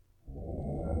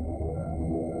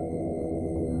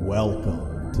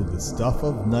Welcome to the Stuff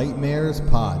of Nightmares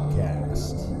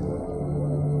podcast.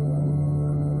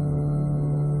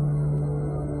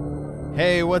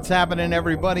 Hey, what's happening,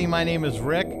 everybody? My name is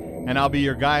Rick, and I'll be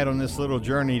your guide on this little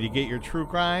journey to get your true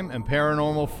crime and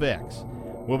paranormal fix.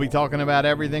 We'll be talking about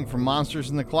everything from monsters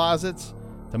in the closets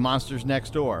to monsters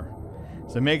next door.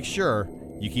 So make sure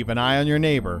you keep an eye on your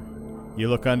neighbor, you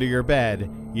look under your bed,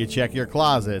 you check your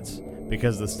closets,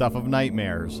 because the Stuff of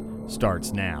Nightmares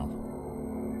starts now.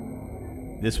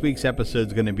 This week's episode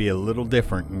is going to be a little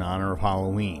different in honor of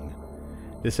Halloween.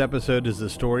 This episode is a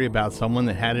story about someone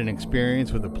that had an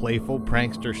experience with a playful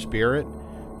prankster spirit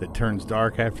that turns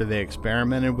dark after they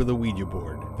experimented with a Ouija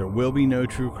board. There will be no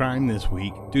true crime this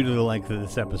week due to the length of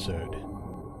this episode.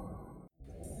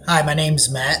 Hi, my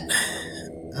name's Matt.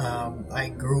 I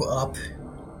grew up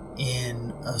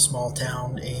in a small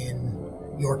town in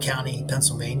York County,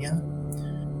 Pennsylvania.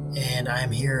 And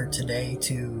I'm here today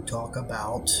to talk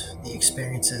about the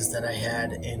experiences that I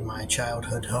had in my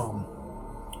childhood home.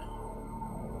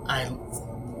 I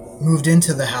moved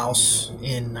into the house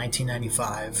in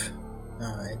 1995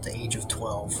 at the age of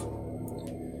 12.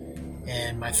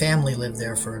 And my family lived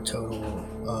there for a total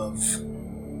of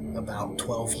about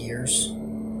 12 years.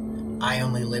 I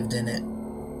only lived in it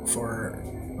for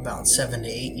about 7 to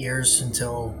 8 years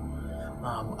until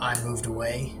I moved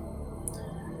away.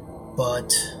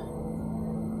 But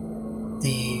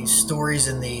the stories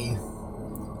and the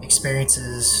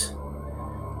experiences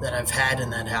that I've had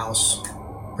in that house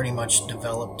pretty much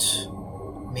developed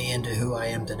me into who I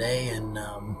am today, and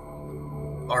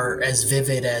are as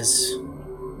vivid as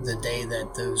the day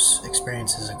that those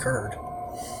experiences occurred.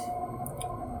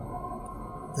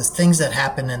 The things that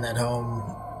happened in that home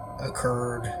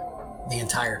occurred the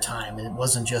entire time. It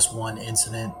wasn't just one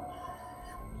incident.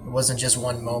 It wasn't just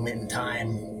one moment in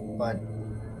time, but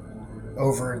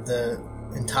over the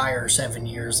entire 7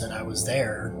 years that I was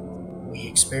there, we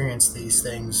experienced these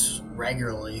things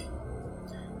regularly,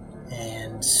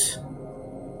 and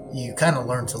you kind of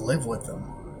learn to live with them.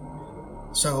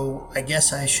 So I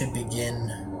guess I should begin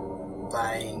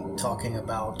by talking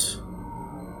about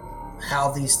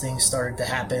how these things started to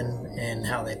happen and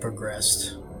how they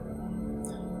progressed.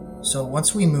 So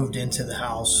once we moved into the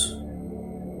house,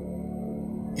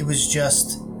 it was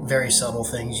just very subtle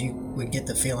things. You would get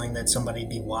the feeling that somebody'd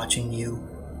be watching you,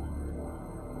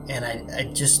 and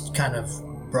I just kind of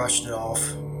brushed it off.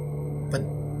 But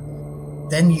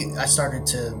then I started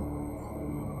to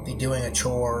be doing a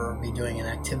chore, be doing an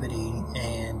activity,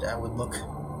 and I would look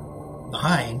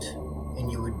behind,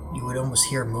 and you would almost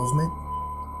hear movement.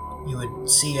 You would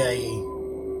see a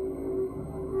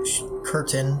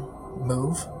curtain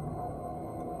move,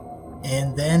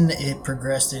 and then it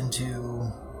progressed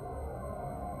into,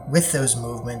 with those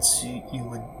movements, you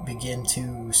would begin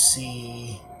to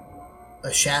see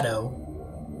a shadow,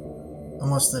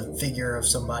 almost the figure of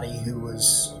somebody who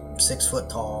was 6 foot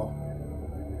tall,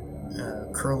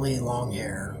 curly long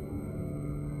hair,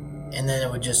 and then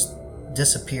it would just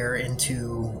disappear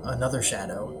into another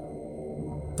shadow.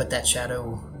 But that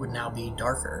shadow would now be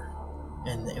darker,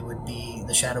 and it would be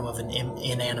the shadow of an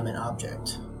inanimate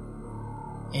object.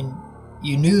 And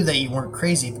you knew that you weren't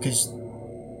crazy because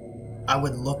I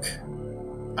would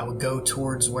go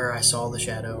towards where I saw the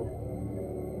shadow,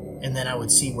 and then I would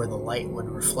see where the light would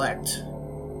reflect,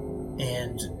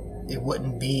 and it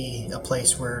wouldn't be a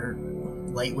place where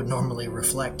light would normally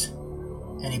reflect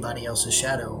anybody else's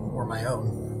shadow or my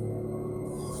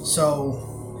own. So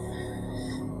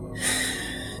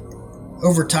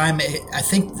over time, I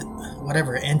think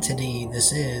whatever entity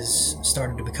this is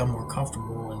started to become more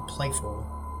comfortable and playful,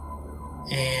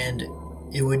 and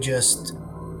it would just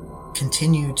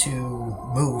continue to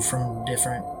move from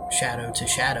different shadow to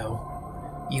shadow.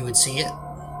 You would see it.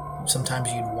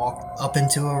 Sometimes you'd walk up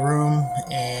into a room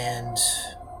and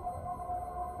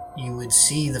you would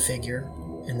see the figure,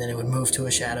 and then it would move to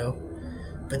a shadow.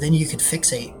 But then you could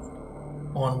fixate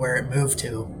on where it moved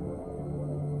to,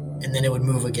 and then it would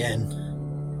move again,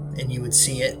 and you would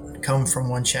see it come from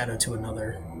one shadow to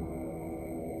another,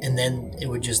 and then it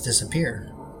would just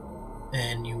disappear,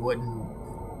 and you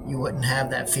wouldn't have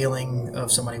that feeling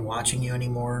of somebody watching you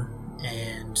anymore,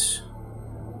 and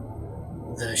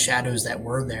the shadows that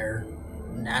were there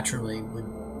naturally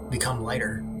would become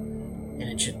lighter,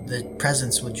 and the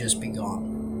presence would just be gone.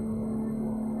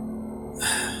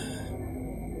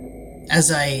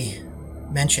 As I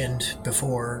mentioned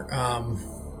before,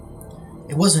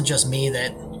 it wasn't just me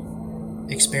that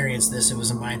experienced this. It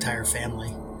was my entire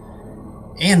family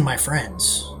and my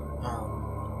friends.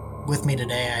 With me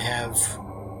today, I have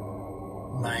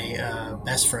my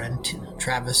best friend,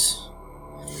 Travis.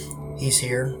 He's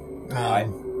here. Hi.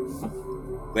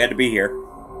 Glad to be here.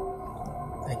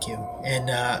 Thank you. And,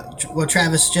 well,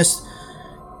 Travis, just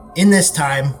in this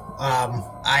time,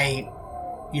 I,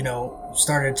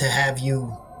 started to have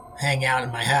you hang out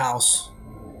in my house.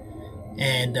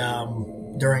 And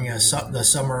during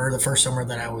the first summer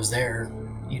that I was there,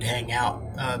 you'd hang out.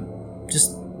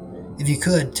 Just, if you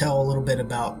could, tell a little bit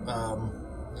about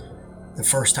the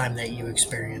first time that you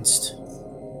experienced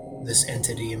this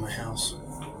entity in my house.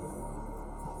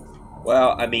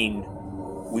 Well, I mean,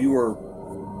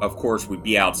 of course, we'd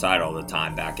be outside all the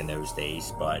time back in those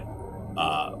days, but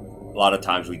a lot of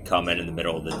times we'd come in the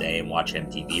middle of the day and watch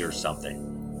MTV or something,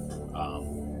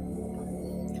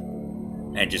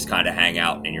 and just kind of hang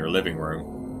out in your living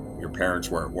room. Your parents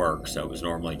were at work, so it was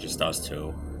normally just us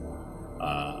two,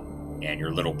 and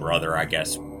your little brother, I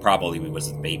guess, probably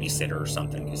was the babysitter or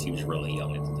something, because he was really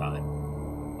young at the time.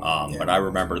 But I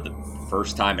remember the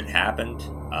first time it happened,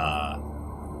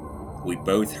 we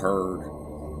both heard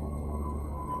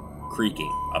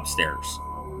creaking upstairs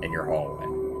in your hallway.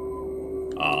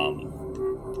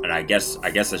 And I guess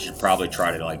I should probably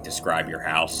try to describe your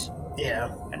house. Yeah.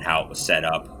 And how it was set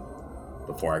up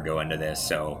before I go into this.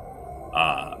 So,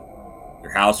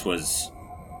 your house was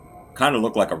kind of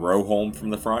looked like a row home from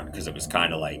the front, because it was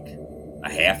kind of like a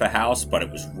half a house, but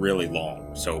it was really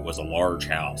long. So it was a large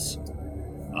house.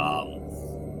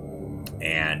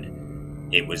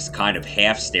 And it was kind of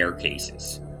half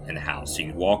staircases in the house. So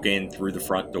you'd walk in through the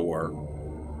front door,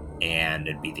 and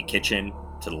it'd be the kitchen.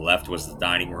 To the left was the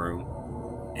dining room,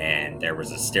 and there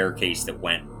was a staircase that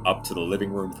went up to the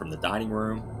living room from the dining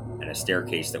room, and a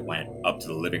staircase that went up to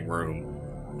the living room,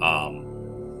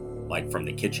 from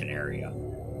the kitchen area.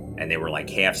 And they were like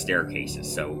half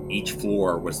staircases. So each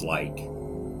floor was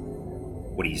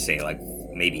what do you say,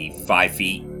 maybe 5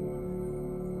 feet,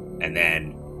 and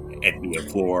then it'd be a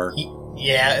floor.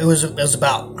 Yeah, it was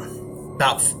about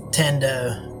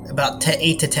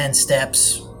 8 to 10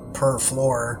 steps per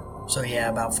floor. So yeah,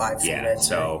 about 5 feet. Yeah.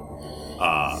 So,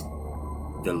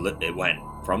 it went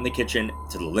from the kitchen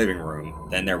to the living room.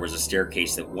 Then there was a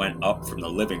staircase that went up from the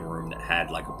living room that had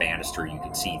a banister you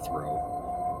could see through.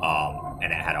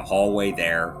 And it had a hallway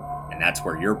there, and that's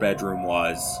where your bedroom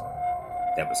was.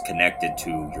 That was connected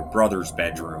to your brother's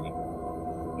bedroom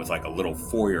with a little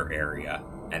foyer area,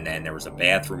 and then there was a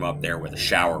bathroom up there with a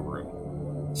shower room.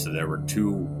 So there were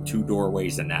two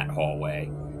doorways in that hallway,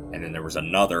 and then there was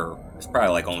another. It's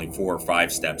probably only 4 or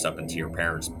 5 steps up into your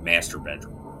parents' master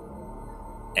bedroom.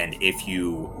 And if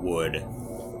you would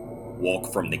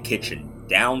walk from the kitchen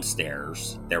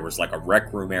downstairs, there was a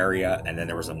rec room area, and then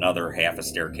there was another half a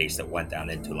staircase that went down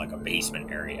into a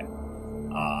basement area.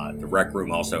 The rec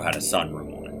room also had a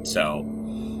sunroom on it. So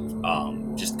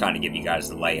just kind of give you guys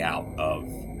the layout of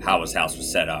how his house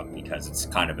was set up, because it's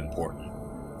kind of important,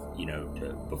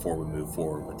 before we move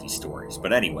forward with these stories.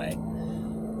 But anyway,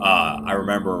 I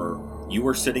remember you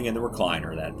were sitting in the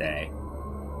recliner that day.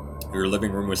 Your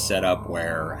living room was set up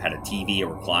where it had a TV, a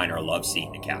recliner, a love seat,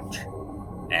 and a couch.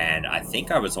 And I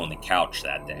think I was on the couch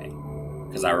that day,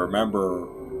 because I remember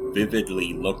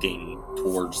vividly looking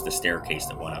towards the staircase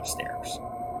that went upstairs.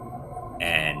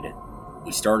 And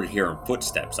we started hearing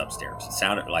footsteps upstairs. It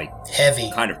sounded heavy.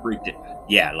 Kind of freaked it.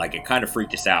 Yeah, it kind of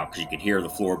freaked us out, because you could hear the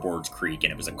floorboards creak,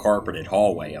 and it was a carpeted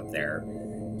hallway up there.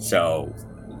 So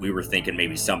we were thinking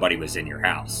maybe somebody was in your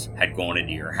house, had gone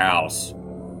into your house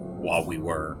while we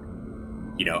were,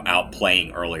 out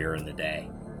playing earlier in the day.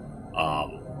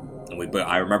 And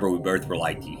I remember we both were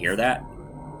like, "Do you hear that?"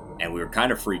 And we were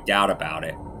kind of freaked out about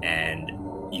it. And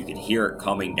you could hear it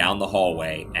coming down the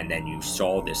hallway, and then you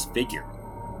saw this figure,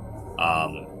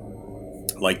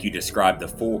 like you described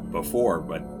before,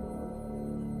 but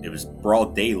it was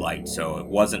broad daylight, so it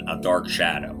wasn't a dark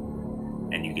shadow,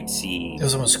 and you could see it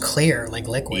was almost clear, like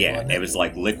liquid. Yeah, it was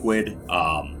like liquid.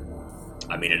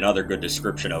 Another good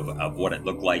description of what it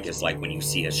looked like is when you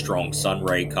see a strong sun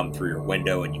ray come through your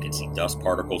window, and you can see dust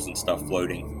particles and stuff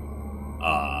floating.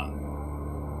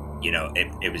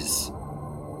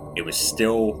 It was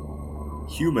still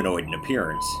humanoid in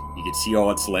appearance. You could see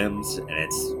all its limbs and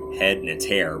its head and its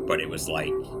hair, but it was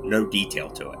no detail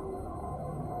to it.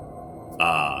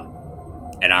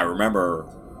 And I remember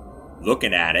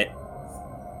looking at it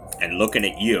and looking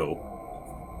at you,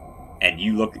 and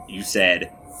you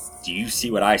said, "Do you see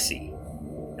what I see?"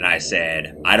 And I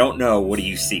said, "I don't know. What do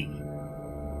you see?"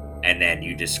 And then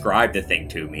you described the thing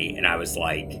to me, and I was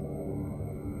like,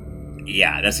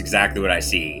 "Yeah, that's exactly what I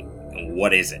see. And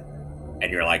what is it?"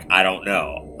 And you're like, "I don't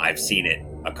know. I've seen it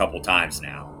a couple times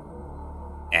now."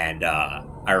 And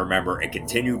I remember it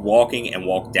continued walking and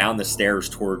walked down the stairs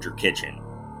towards your kitchen,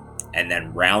 and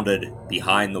then rounded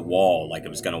behind the wall like it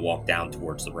was going to walk down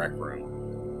towards the rec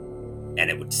room. and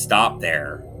it would stop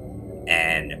there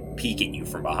and peek at you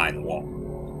from behind the wall.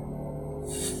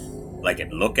 Like,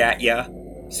 it'd look at you,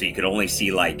 so you could only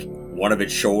see, like, one of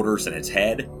its shoulders and its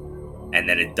head, and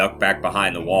then it ducked back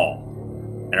behind the wall.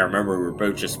 And I remember we were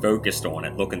both just focused on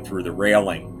it, looking through the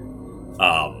railing,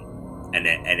 and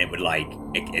it would, like,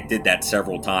 it did that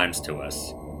several times to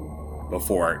us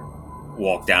before it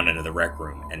walked down into the rec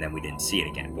room, and then we didn't see it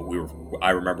again. But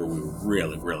I remember we were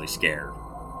really, really scared.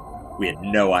 We had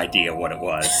no idea what it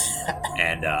was.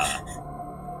 And,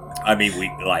 I mean,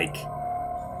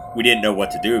 we didn't know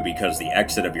what to do because the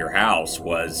exit of your house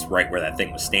was right where that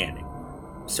thing was standing.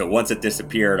 So once it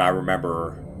disappeared, I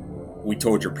remember we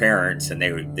told your parents, and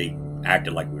they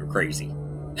acted like we were crazy.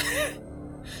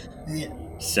 Yeah.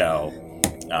 So,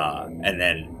 and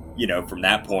then, you know, from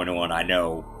that point on, I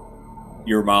know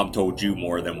your mom told you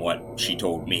more than what she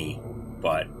told me,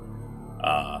 but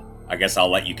I guess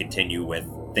I'll let you continue with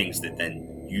things that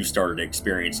then you started to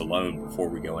experience alone before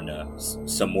we go into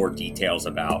some more details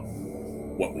about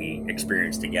what we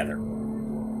experienced together.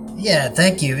 Yeah,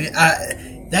 thank you.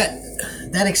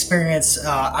 That experience,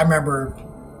 I remember,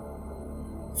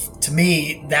 to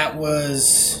me, that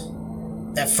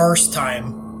first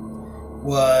time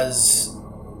was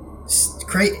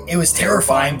great. It was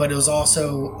terrifying, but it was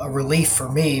also a relief for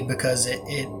me because it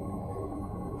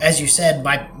as you said,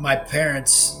 my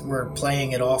parents were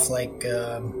playing it off like,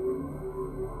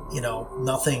 you know,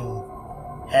 nothing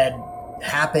had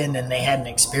happened and they hadn't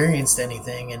experienced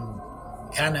anything, and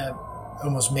kind of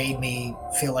almost made me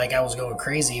feel like I was going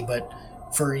crazy. But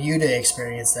for you to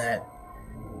experience that,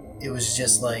 it was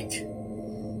just like,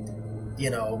 you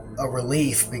know, a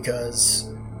relief, because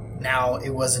now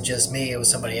it wasn't just me, it was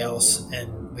somebody else,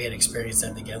 and we had experienced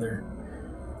that together.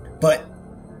 But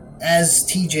as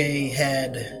TJ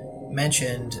had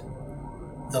mentioned,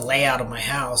 the layout of my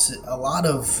house, a lot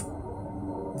of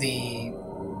the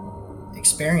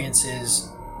experiences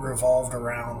revolved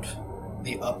around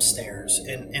the upstairs.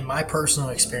 And in my personal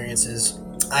experiences,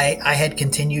 I had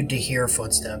continued to hear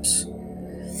footsteps,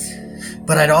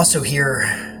 but I'd also hear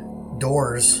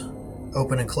doors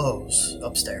open and close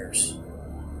upstairs.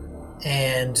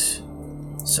 And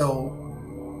so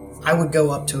I would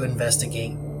go up to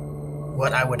investigate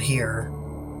what I would hear.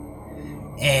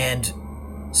 And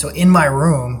so in my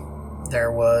room,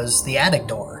 there was the attic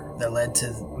door that led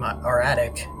to our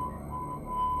attic.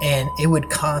 And it would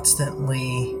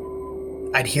constantly,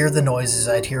 I'd hear the noises,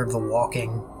 I'd hear the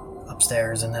walking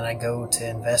upstairs, and then I'd go to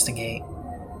investigate.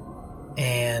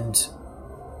 And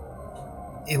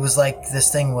it was like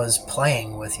this thing was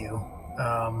playing with you.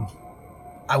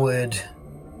 I would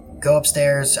go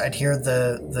upstairs, I'd hear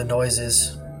the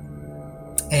noises,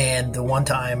 and the one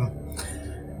time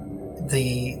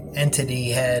the entity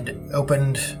had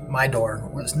opened my door.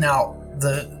 Now,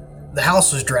 the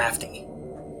house was drafty.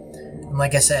 And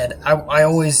like I said, I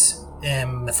always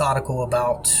am methodical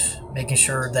about making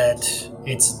sure that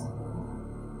it's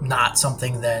not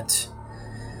something that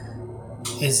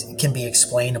can be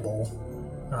explainable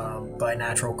by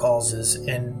natural causes.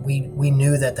 And we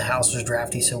knew that the house was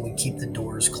drafty, so we keep the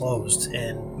doors closed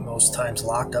and most times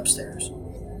locked upstairs.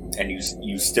 And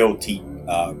you still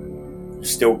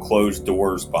still close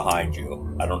doors behind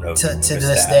you. I don't know. To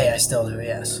this day, I still do.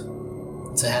 Yes,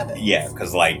 it's a habit. Yeah,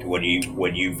 because like when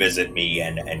you visit me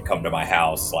and come to my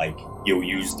house, like you'll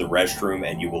use the restroom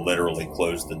and you will literally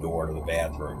close the door to the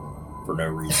bathroom for no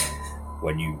reason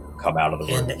when you come out of the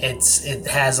room. And it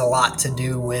has a lot to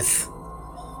do with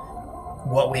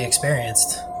what we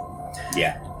experienced.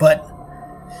 Yeah. But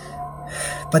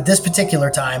this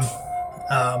particular time,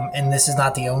 and this is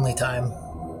not the only time,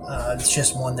 it's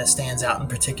just one that stands out in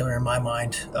particular in my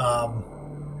mind.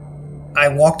 I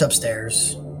walked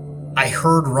upstairs, I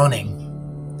heard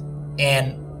running,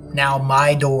 and now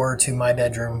my door to my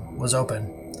bedroom was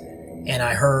open, and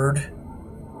I heard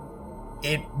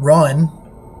it run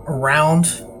around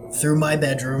through my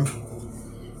bedroom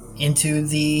into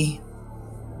the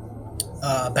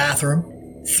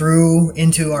bathroom, through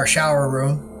into our shower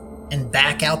room, and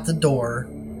back out the door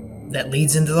that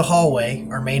leads into the hallway,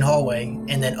 our main hallway,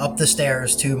 and then up the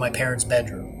stairs to my parents'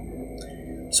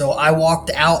 bedroom. So I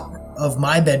walked out of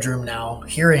my bedroom now,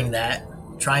 hearing that,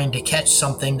 trying to catch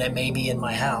something that may be in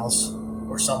my house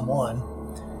or someone.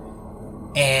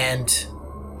 And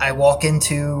I walk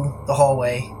into the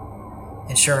hallway,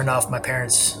 and sure enough, my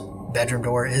parents' bedroom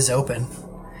door is open.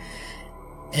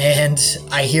 And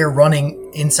I hear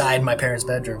running inside my parents'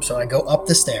 bedroom. So I go up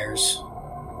the stairs,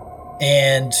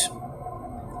 and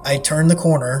I turn the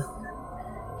corner,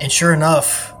 and sure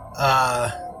enough,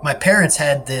 my parents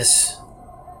had this,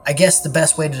 I guess the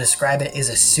best way to describe it is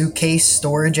a suitcase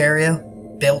storage area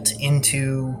built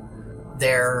into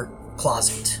their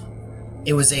closet.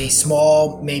 It was a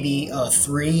small, maybe a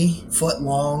 3 foot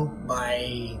long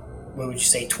by, what would you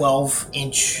say,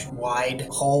 12-inch wide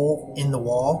hole in the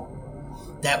wall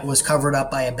that was covered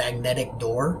up by a magnetic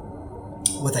door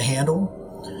with a handle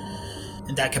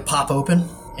that could pop open.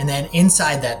 And then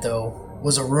inside that, though,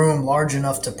 was a room large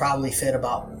enough to probably fit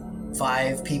about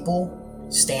 5 people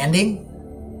standing,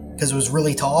 because it was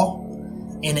really tall,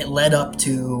 and it led up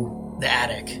to the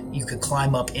attic. You could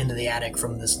climb up into the attic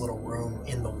from this little room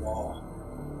in the wall.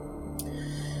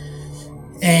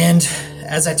 And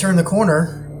as I turned the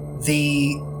corner,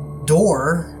 the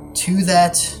door to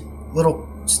that little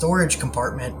storage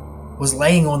compartment was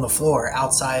laying on the floor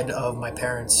outside of my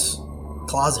parents'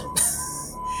 closet.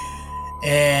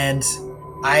 And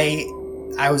I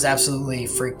was absolutely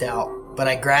freaked out. But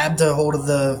I grabbed a hold of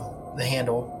the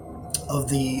handle of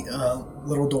the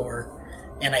little door,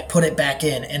 and I put it back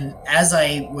in. And as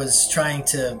I was trying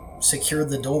to secure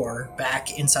the door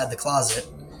back inside the closet,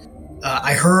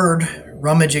 I heard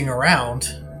rummaging around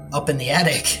up in the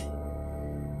attic.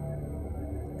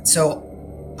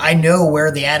 So I know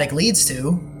where the attic leads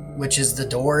to, which is the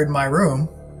door in my room.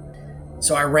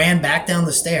 So I ran back down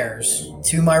the stairs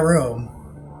to my room,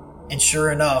 and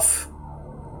sure enough,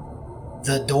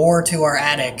 the door to our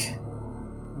attic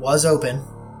was open,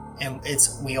 and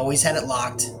we always had it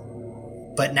locked,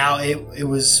 but now it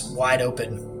was wide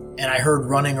open, and I heard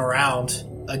running around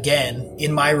again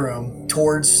in my room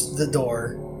towards the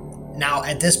door. Now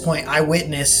at this point, I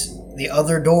witnessed the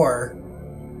other door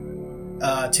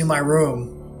to my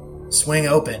room swing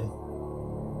open,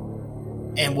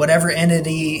 and whatever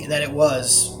entity that it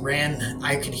was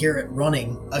I could hear it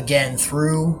running again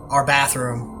through our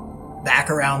bathroom,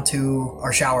 back around to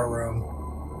our shower room.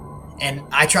 And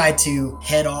I tried to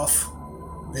head off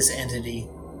this entity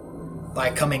by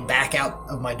coming back out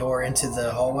of my door into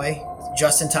the hallway,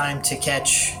 just in time to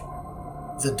catch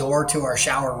the door to our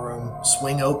shower room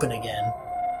swing open again.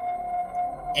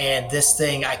 And this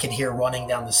thing I could hear running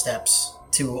down the steps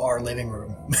to our living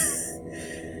room.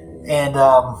 And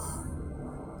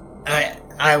I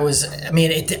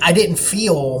didn't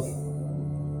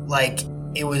feel like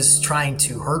it was trying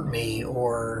to hurt me,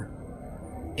 or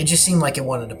it just seemed like it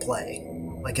wanted to play,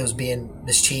 like it was being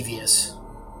mischievous.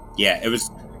 Yeah, it was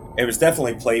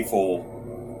definitely playful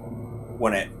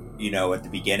when it, at the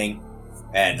beginning.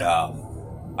 And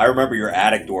I remember your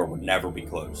attic door would never be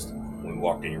closed when we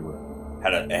walked in your room.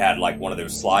 It had like one of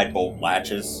those slide bolt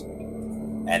latches,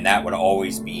 and that would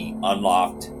always be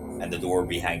unlocked, and the door would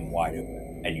be hanging wide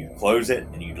open. And you'd close it,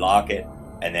 and you'd lock it,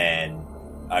 and then,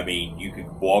 you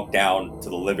could walk down to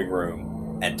the living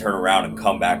room and turn around and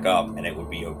come back up, and it would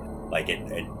be open. Like,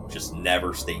 it just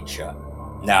never stayed shut.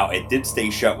 Now, it did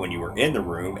stay shut when you were in the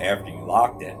room after you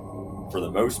locked it, for the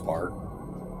most part.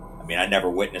 I never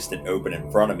witnessed it open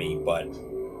in front of me, but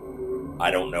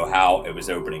I don't know how it was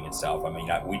opening itself.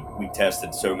 We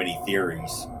tested so many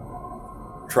theories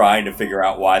trying to figure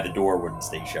out why the door wouldn't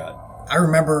stay shut. I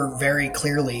remember very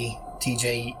clearly,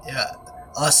 TJ,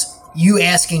 you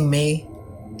asking me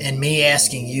and me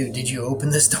asking you, did you open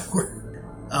this door?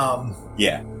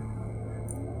 Yeah.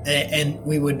 And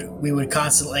we would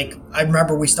constantly, I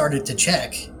remember we started to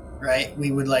check, right?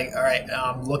 We would all right,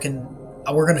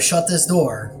 we're going to shut this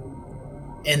door.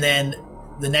 And then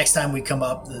the next time we come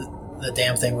up, the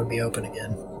damn thing would be open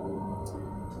again.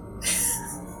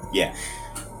 Yeah.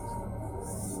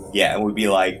 Yeah, and we'd be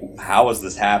like, how is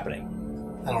this happening?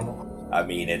 I don't know.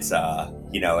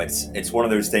 It's one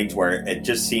of those things where it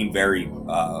just seemed very,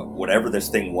 whatever this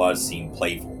thing was seemed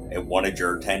playful. It wanted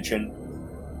your attention.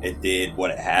 It did what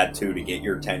it had to get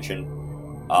your attention.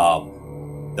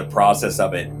 The process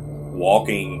of it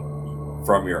walking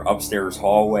from your upstairs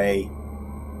hallway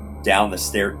down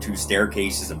the 2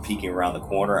 staircases and peeking around the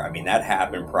corner, that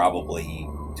happened probably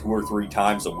 2 or 3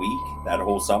 times a week that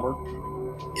whole summer.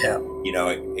 Yeah.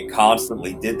 It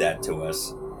constantly did that to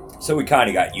us. So we kind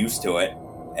of got used to it.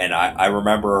 And I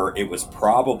remember it was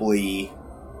probably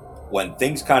when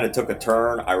things kind of took a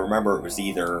turn. I remember it was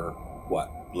either,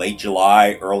 late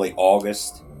July, early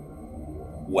August,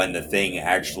 when the thing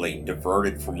actually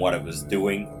diverted from what it was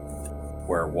doing,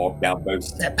 where it walked down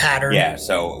both. That pattern. Yeah,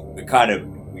 so we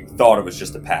thought it was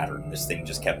just a pattern. This thing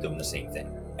just kept doing the same thing.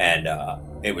 And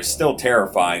it was still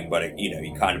terrifying, but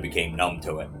you kind of became numb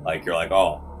to it. Like, you're like,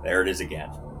 oh, there it is again.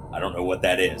 I don't know what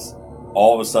that is.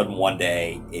 All of a sudden, one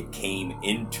day, it came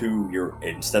into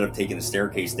instead of taking the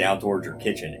staircase down towards your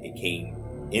kitchen, it came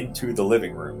into the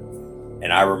living room.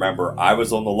 And I remember I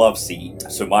was on the love seat,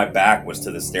 so my back was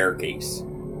to the staircase.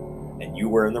 And you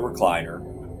were in the recliner.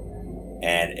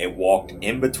 And it walked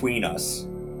in between us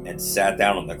and sat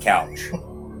down on the couch.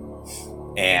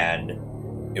 And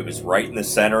It was right in the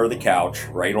center of the couch,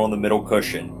 right on the middle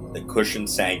cushion. The cushion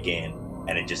sank in,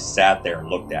 and it just sat there and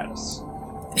looked at us.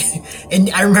 And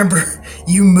I remember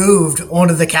you moved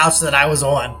onto the couch that I was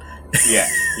on.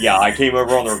 Yeah, I came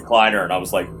over on the recliner, and I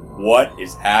was like, what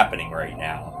is happening right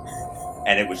now?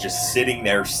 And it was just sitting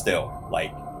there still,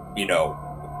 like,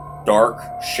 dark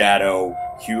shadow,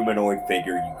 humanoid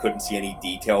figure. You couldn't see any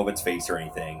detail of its face or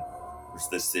anything. There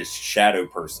was this shadow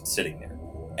person sitting there.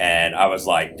 And I was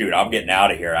like, dude, I'm getting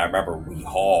out of here. I remember we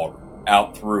hauled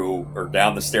out through, or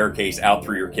down the staircase, out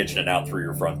through your kitchen and out through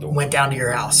your front door. Went down to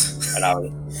your house. And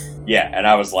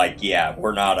I was like, yeah,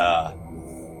 we're not,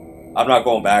 I'm not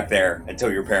going back there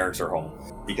until your parents are home.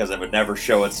 Because it would never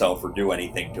show itself or do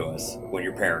anything to us when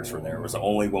your parents were there. It was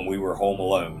only when we were home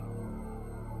alone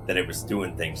that it was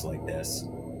doing things like this.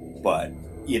 But,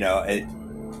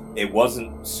 it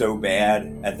wasn't so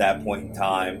bad at that point in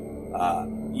time.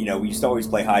 We used to always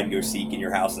play hide and go seek in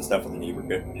your house and stuff with the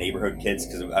neighborhood kids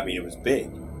because, it was big.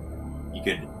 You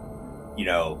could,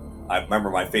 I remember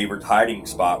my favorite hiding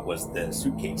spot was the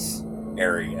suitcase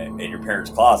area in your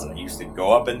parents' closet. I used to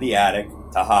go up in the attic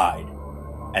to hide,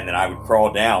 and then I would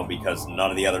crawl down because none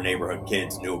of the other neighborhood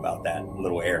kids knew about that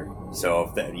little area.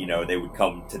 So if they would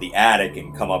come to the attic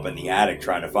and come up in the attic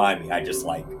trying to find me, I just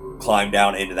climb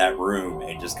down into that room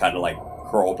and just kind of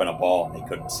curl up in a ball, and they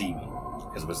couldn't see me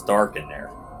because it was dark in there.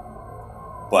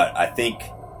 But I think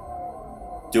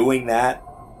doing that,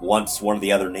 once one of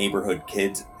the other neighborhood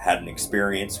kids had an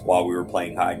experience while we were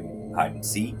playing hide and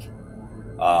seek,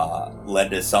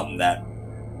 led to something that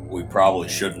we probably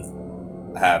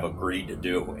shouldn't have agreed to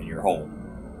do in your home,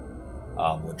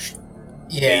 which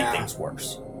made things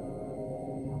worse.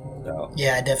 So,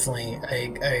 yeah,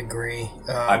 I agree.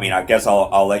 I guess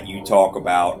I'll let you talk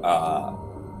about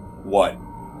what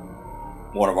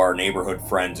one of our neighborhood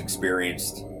friends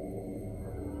experienced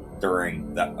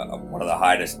during one of the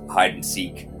hide and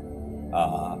seek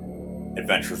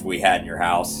adventures we had in your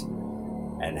house,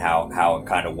 and how it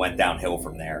kind of went downhill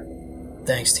from there.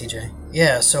 Thanks, TJ.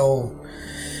 Yeah, so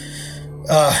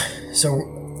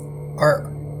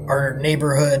our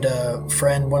neighborhood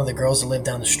friend, one of the girls that lived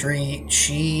down the street,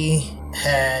 she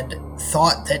had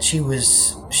thought that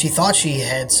she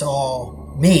had saw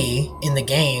me in the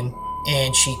game,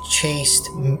 and she chased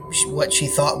what she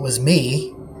thought was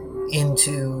me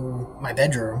into my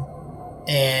bedroom.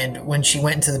 And when she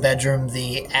went into the bedroom,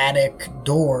 the attic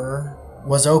door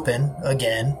was open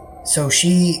again. So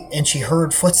she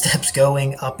heard footsteps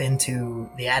going up into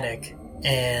the attic.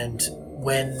 And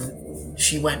when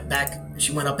she went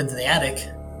up into the attic,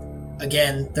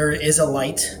 again, there is a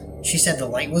light. She said the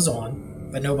light was on,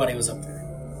 but nobody was up there.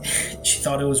 She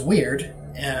thought it was weird.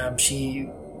 She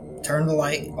turned the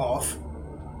light off,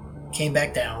 came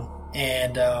back down,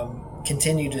 and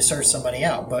continued to search somebody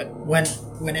out. But when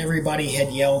everybody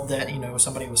had yelled that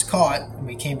somebody was caught, and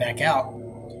we came back out,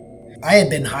 I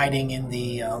had been hiding in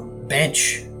the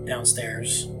bench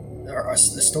downstairs, or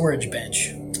the storage bench.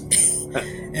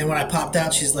 And when I popped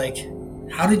out, she's like,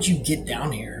 "How did you get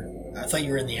down here? I thought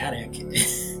you were in the attic."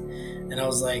 And I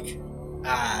was like,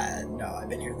 "No, I've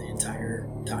been here the entire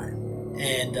time."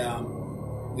 And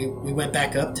we went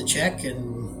back up to check,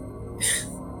 and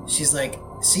she's like,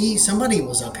 "See, somebody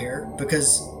was up here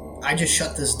because I just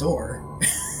shut this door."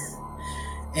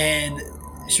 And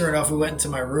sure enough, we went into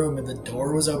my room, and the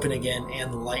door was open again,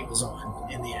 and the light was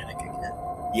on in the attic again.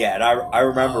 Yeah, and I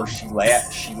remember she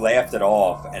laughed it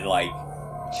off, and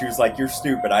she was like, "You're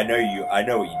stupid. I know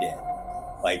what you did.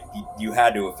 You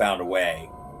had to have found a way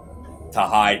to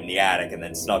hide in the attic and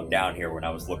then snuck down here when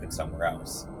I was looking somewhere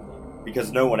else,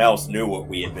 because no one else knew what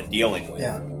we had been dealing with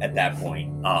at that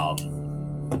point."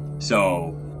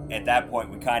 So at that point,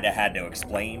 we kind of had to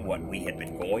explain what we had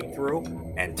been going through,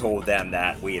 and told them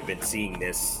that we had been seeing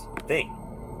this thing,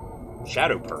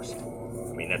 shadow person.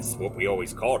 That's what we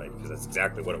always called it, because that's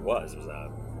exactly what it was. It was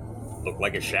looked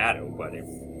like a shadow, but it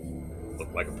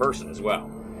looked like a person as well.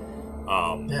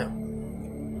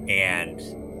 And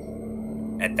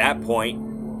at that point,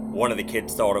 one of the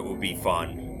kids thought it would be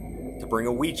fun to bring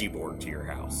a Ouija board to your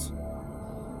house.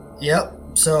 Yep.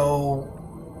 So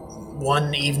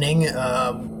one evening,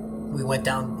 we went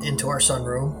down into our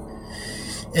sunroom,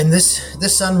 and this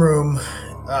sunroom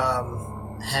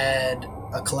had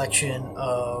a collection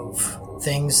of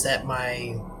things that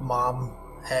my mom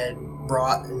had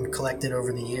brought and collected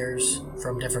over the years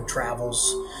from different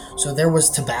travels. So there was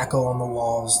tobacco on the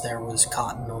walls, there was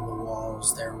cotton on the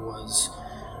walls, there was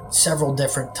several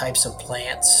different types of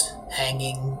plants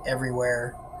hanging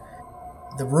everywhere.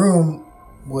 The room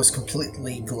was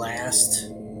completely glassed.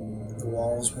 The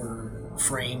walls were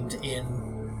framed in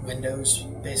windows,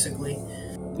 basically.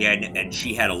 Yeah, and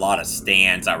she had a lot of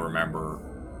stands, I remember.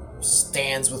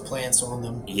 Stands with plants on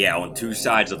them. Yeah, on two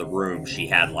sides of the room, she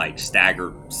had like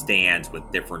staggered stands with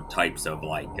different types of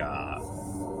like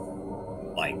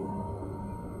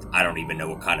I don't even know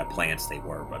what kind of plants they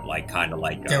were, but like kind of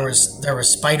like there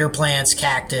was spider plants,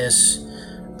 cactus,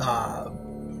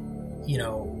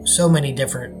 so many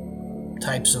different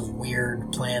types of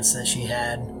weird plants that she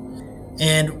had,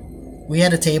 and we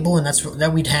had a table, and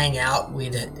that we'd hang out,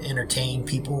 we'd entertain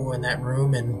people in that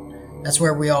room, and that's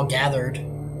where we all gathered.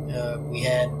 We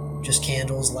had just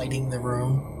candles lighting the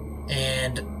room,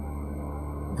 and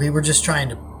we were just trying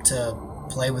to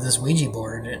play with this Ouija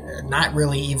board, not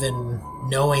really even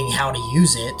knowing how to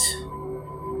use it.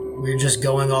 We were just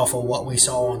going off of what we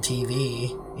saw on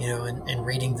TV, and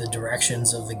reading the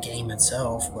directions of the game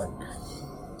itself. But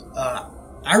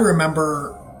I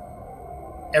remember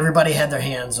everybody had their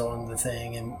hands on the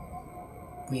thing, and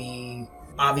we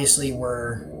obviously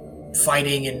were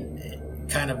fighting in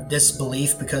kind of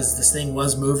disbelief because this thing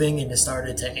was moving and it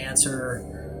started to answer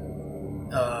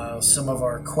some of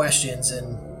our questions.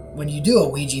 And when you do a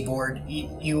Ouija board,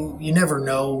 you never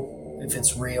know if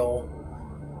it's real.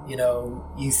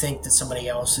 You think that somebody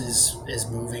else is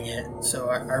moving it. So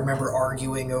I remember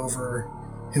arguing over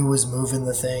who was moving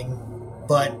the thing.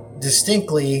 But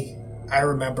distinctly, I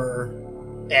remember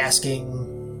asking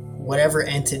whatever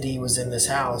entity was in this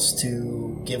house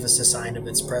to give us a sign of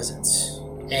its presence.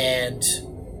 And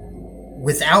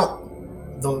without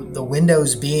the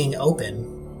windows being open,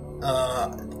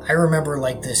 I remember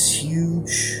like this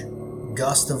huge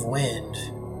gust of wind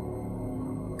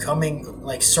coming,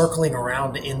 like circling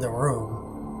around in the room.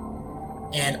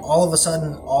 And all of a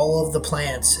sudden, all of the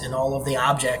plants and all of the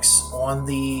objects on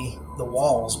the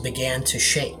walls began to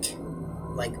shake,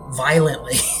 like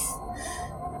violently.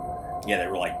 Yeah,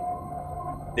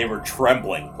 they were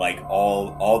trembling, like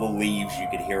all the leaves, you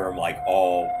could hear them like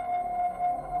all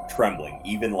trembling,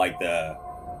 even like the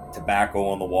tobacco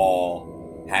on the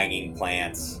wall, hanging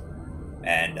plants.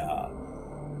 And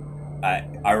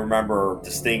I remember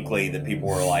distinctly that people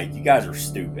were like, you guys are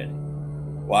stupid.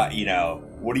 What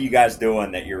are you guys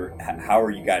doing how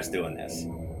are you guys doing this?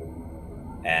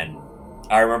 And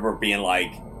I remember being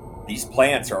like, these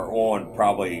plants are on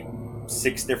probably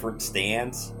 6 different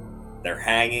stands. They're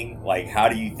hanging. Like, how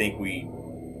do you think we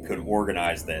could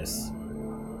organize this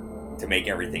to make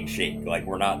everything shake? Like,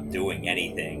 we're not doing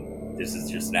anything. This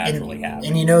is just naturally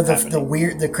happening.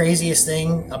 And the craziest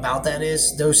thing about that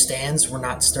is those stands were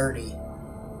not sturdy.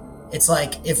 It's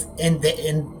like and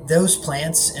those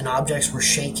plants and objects were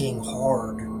shaking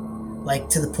hard, like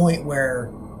to the point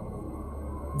where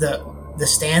the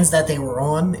stands that they were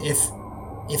on, if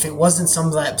it wasn't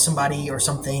somebody or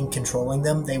something controlling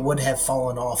them, they would have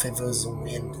fallen off if it was the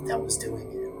wind that was doing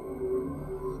it.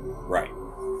 Right.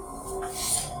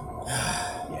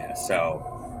 Yeah, so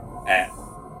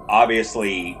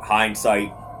obviously,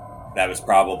 hindsight, that was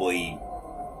probably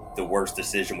the worst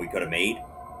decision we could have made.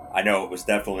 I know it was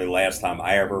definitely the last time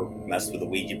I ever messed with a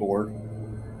Ouija board,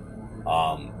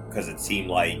 because it seemed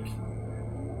like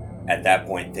at that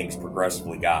point things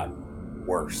progressively got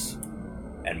worse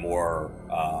and more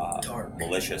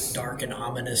malicious, dark and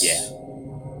ominous.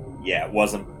 Yeah, it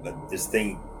wasn't. This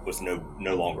thing was no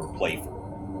longer playful.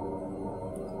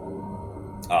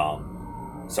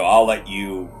 So I'll let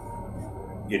you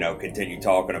continue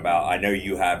talking about. I know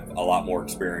you have a lot more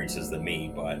experiences than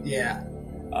me, but yeah.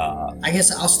 I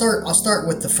guess I'll start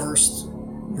with the first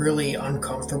really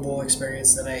uncomfortable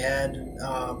experience that I had.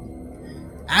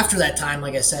 After that time,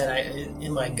 like I said,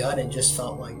 in my gut, it just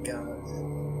felt like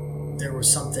there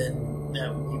was something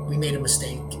that we made a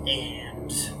mistake,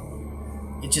 and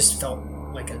it just felt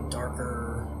like a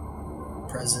darker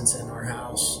presence in our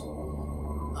house.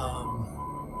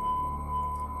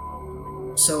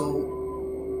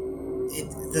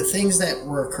 The things that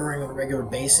were occurring on a regular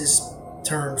basis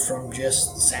turned from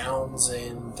just sounds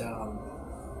and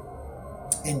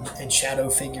shadow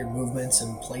figure movements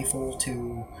and playful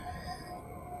to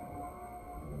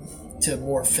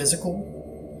more physical.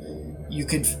 You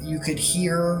could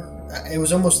hear. It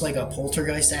was almost like a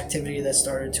poltergeist activity that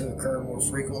started to occur more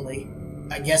frequently.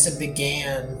 I guess it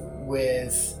began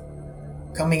with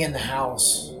coming in the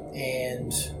house,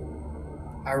 and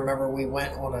I remember we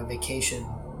went on a vacation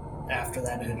after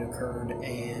that had occurred,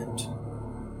 and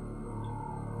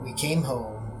we came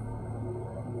home,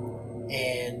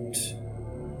 and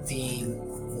the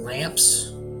lamps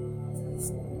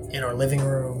in our living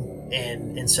room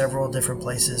and in several different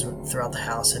places throughout the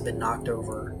house had been knocked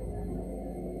over.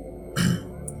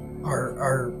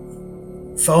 Our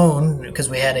phone, because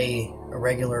we had a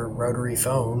regular rotary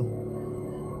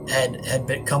phone, had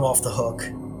been come off the hook.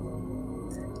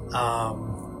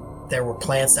 There were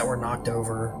plants that were knocked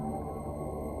over.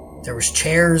 There was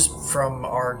chairs from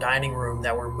our dining room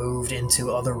that were moved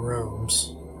into other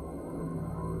rooms.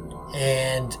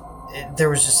 And there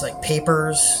was just like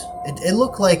papers. It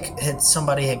looked like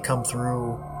somebody had come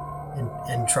through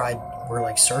and were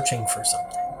like searching for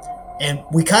something. And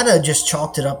we kind of just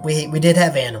chalked it up. We did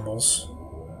have animals.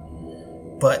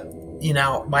 But, you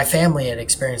know, my family had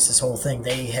experienced this whole thing.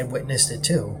 They had witnessed it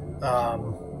too.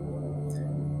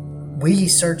 We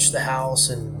searched the house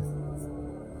and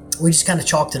we just kind of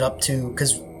chalked it up to,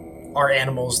 because our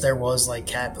animals, there was like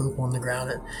cat poop on the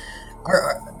ground.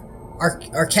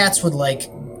 Our cats would like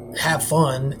have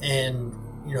fun and,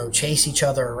 you know, chase each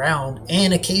other around.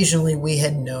 And occasionally we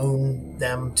had known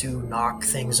them to knock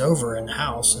things over in the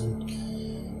house,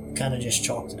 and kind of just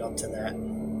chalked it up to that.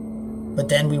 But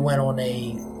then we went on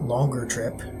a longer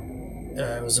trip.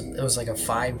 It was like a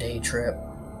 5-day trip,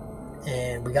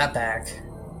 and we got back.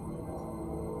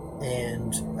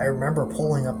 And I remember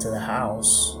pulling up to the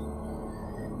house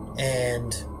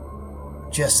and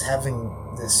just having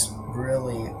this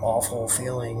really awful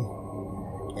feeling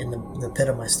in the pit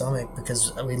of my stomach,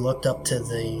 because we looked up to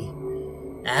the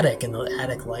attic and the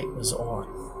attic light was on.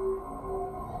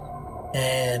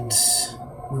 And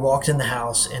we walked in the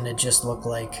house and it just looked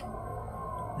like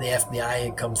the FBI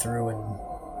had come through and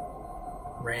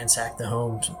ransacked the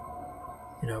home,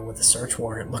 you know, with a search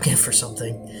warrant looking for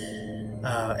something.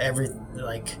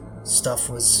 Stuff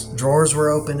was, drawers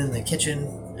were open in the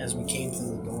kitchen as we came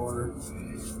through the door.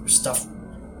 Stuff,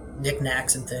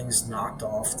 knickknacks and things knocked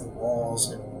off the walls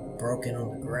and broken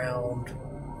on the ground.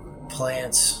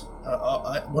 Plants,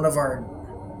 one of our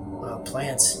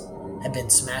plants had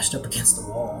been smashed up against the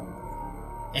wall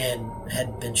and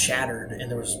had been shattered,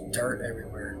 and there was dirt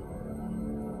everywhere.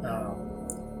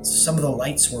 Some of the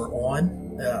lights were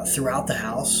on throughout the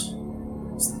house.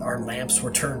 Our lamps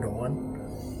were turned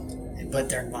on, but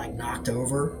they're like knocked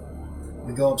over.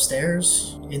 We go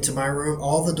upstairs into my room.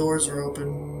 All the doors are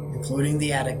open, including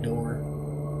the attic door.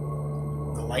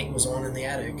 The light was on in the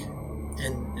attic,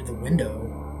 and the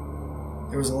window,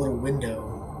 there was a little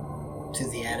window to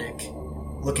the attic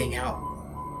looking out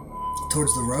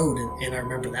towards the road, and I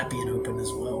remember that being open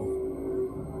as well.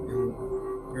 And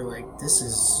we're like, this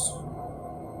is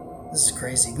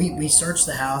crazy. We searched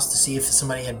the house to see if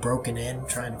somebody had broken in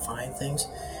trying to find things,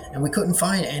 and we couldn't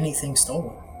find anything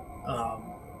stolen.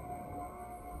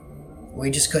 We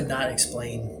just could not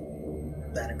explain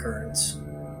that occurrence.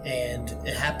 And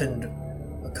it happened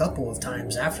a couple of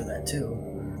times after that too.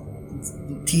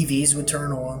 TVs would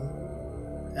turn on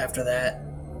after that,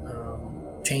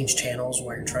 change channels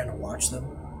while you're trying to watch them.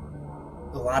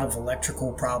 A lot of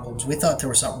electrical problems. We thought there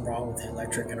was something wrong with the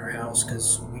electric in our house,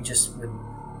 because we just would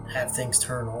have things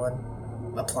turn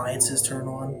on, appliances turn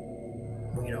on,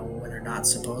 you know, when they're not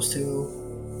supposed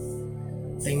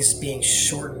to. Things being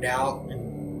shortened out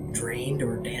and drained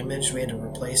or damaged. We had to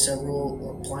replace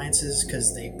several appliances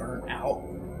because they burnt out.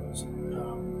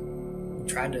 We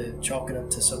tried to chalk it up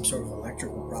to some sort of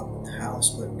electrical problem in the house,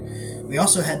 but we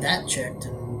also had that checked,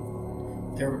 and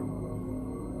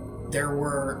there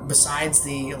were, besides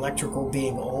the electrical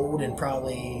being old and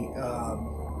probably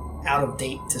out of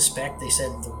date to spec, they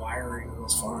said the wiring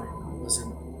was fine. It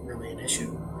wasn't really an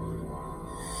issue.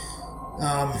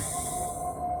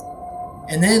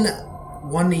 And then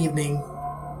one evening,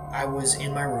 I was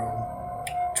in my room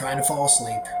trying to fall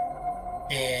asleep,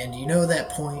 and you know that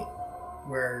point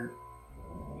where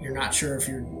you're not sure if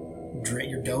you're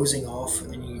dozing off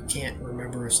and you can't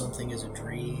remember if something is a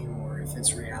dream or if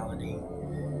it's reality.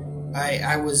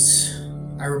 I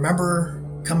remember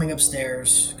coming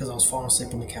upstairs because I was falling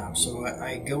asleep on the couch. So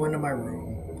I go into my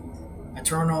room. I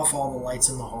turn off all the lights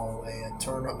in the hallway.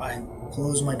 I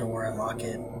close my door. I lock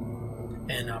it,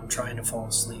 and I'm trying to fall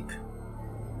asleep.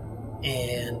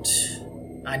 And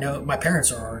I know my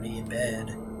parents are already in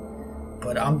bed,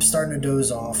 but I'm starting to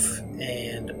doze off,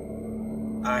 and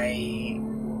I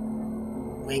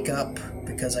wake up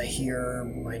because I hear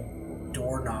my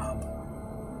doorknob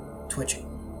twitching.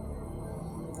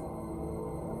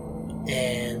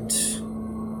 And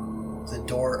the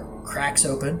door cracks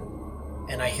open,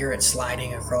 and I hear it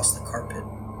sliding across the carpet.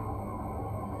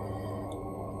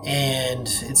 And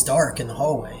it's dark in the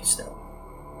hallway still.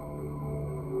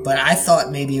 But I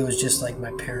thought maybe it was just like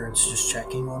my parents just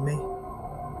checking on me,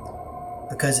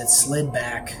 because it slid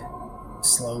back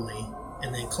slowly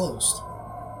and then closed.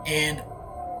 And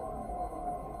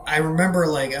I remember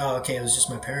like, oh, okay, it was just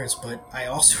my parents, but I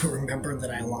also remember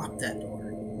that I locked that door.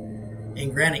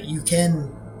 And granted, you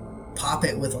can pop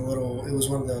it with a little, it was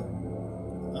one of the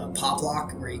pop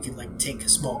lock where you could like take a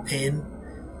small pin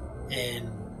and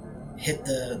hit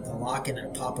the lock and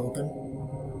it pop open.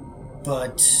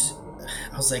 But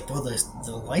I was like, well,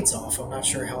 the light's off. I'm not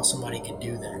sure how somebody can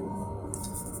do that.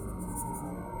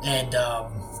 And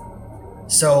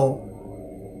so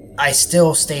I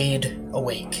still stayed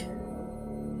awake.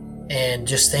 And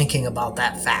just thinking about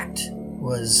that fact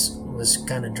was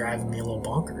kind of driving me a little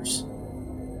bonkers.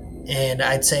 And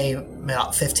I'd say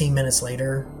about 15 minutes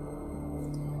later,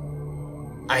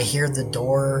 I hear the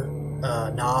door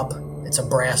knob. It's a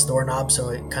brass doorknob, so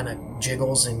it kind of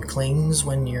jiggles and clings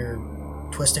when you're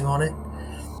twisting on it.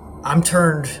 I'm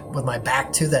turned with my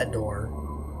back to that door,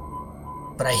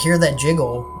 but I hear that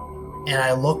jiggle, and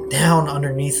I look down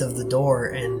underneath of the door,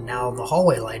 and now the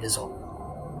hallway light is on.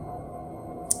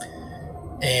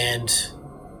 And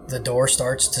the door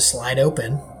starts to slide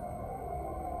open,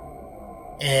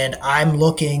 and I'm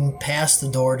looking past the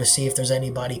door to see if there's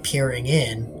anybody peering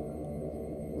in,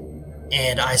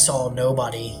 and I saw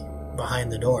nobody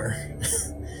behind the door.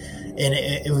 And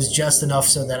it was just enough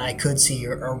so that I could see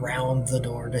around the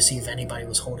door to see if anybody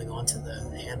was holding onto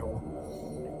the handle.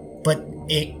 But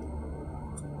it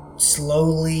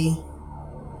slowly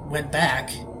went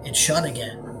back and shut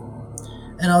again.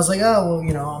 And I was like, oh,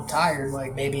 well, I'm tired.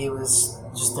 Like, maybe it was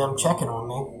just them checking on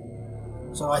me.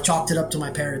 So I chalked it up to my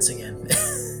parents again.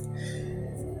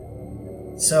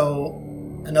 So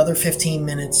another 15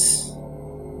 minutes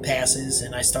passes,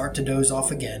 and I start to doze off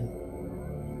again.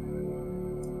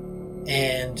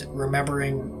 And remember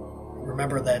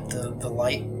that the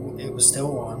light, it was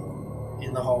still on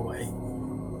in the hallway.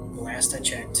 Last I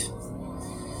checked.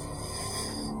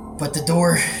 But the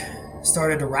door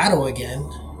started to rattle again,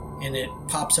 and it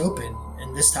pops open,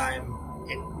 and this time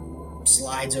it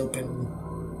slides open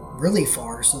really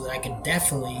far so that I could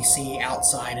definitely see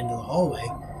outside into the hallway.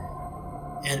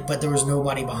 But there was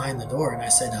nobody behind the door, and I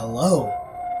said hello.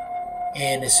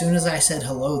 And as soon as I said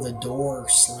hello, the door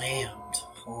slammed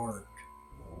hard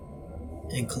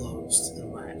and closed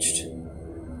and latched.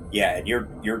 Yeah, and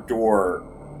your door,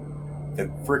 the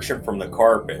friction from the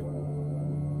carpet,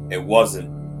 it wasn't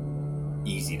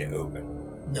easy to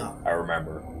open. No. I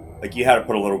remember. Like, you had to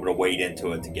put a little bit of weight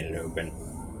into it to get it open.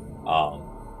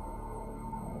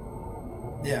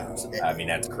 Yeah. I mean,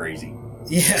 that's crazy.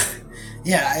 Yeah.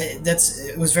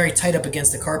 It was very tight up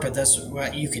against the carpet. That's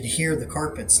why you could hear the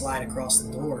carpet slide across the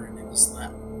door, and it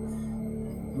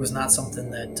was not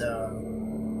something that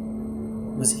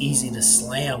was easy to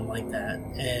slam like that.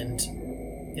 And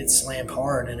it slammed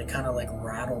hard, and it kind of like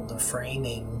rattled the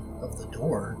framing of the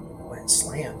door when it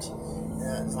slammed.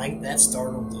 Like, that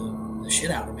startled the shit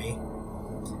out of me.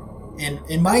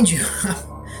 And mind you,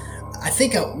 I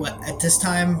think at this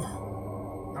time,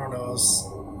 I don't know, I was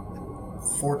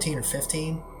 14 or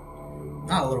 15,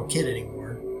 not a little kid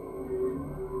anymore.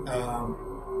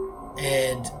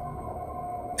 And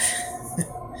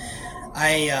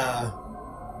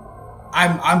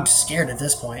I'm scared at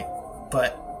this point,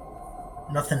 but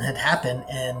nothing had happened,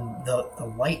 and the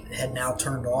light had now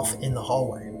turned off in the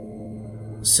hallway.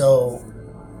 So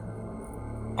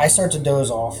I start to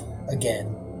doze off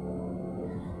again,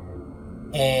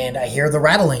 and I hear the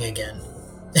rattling again.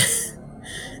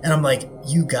 And I'm like,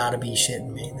 you gotta be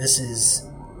shitting me. This is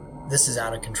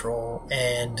out of control.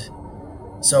 And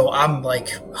so I'm like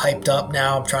hyped up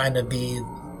now. I'm trying to be,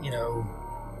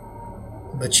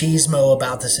 machismo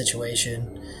about the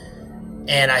situation.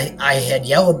 And I had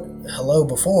yelled hello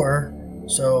before,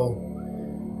 so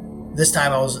this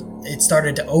time it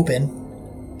started to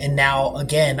open. And now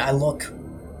again, I look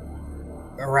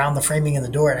around the framing of the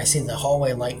door, and I see the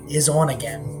hallway light is on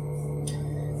again.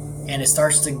 And it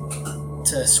starts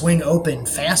to swing open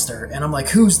faster, and I'm like,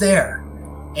 who's there?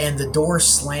 And the door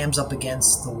slams up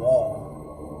against the wall,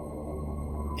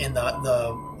 and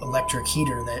the electric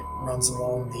heater that runs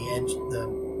along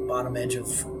the bottom edge of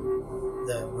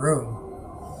the room.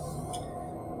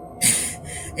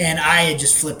 And I had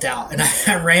just flipped out, and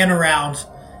I ran around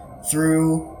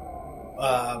through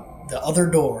the other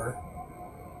door,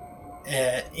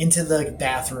 into the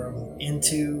bathroom,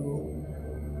 into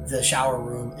the shower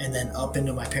room, and then up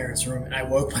into my parents' room. And I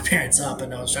woke my parents up,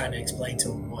 and I was trying to explain to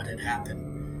them what had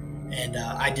happened. And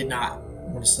I did not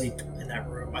want to sleep in that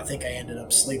room. I think I ended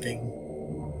up sleeping.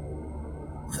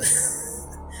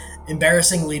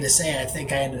 Embarrassingly to say, I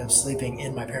think I ended up sleeping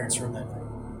in my parents' room that night,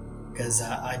 because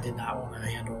I did not want to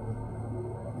handle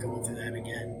going through that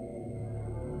again.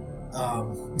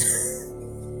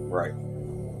 Right.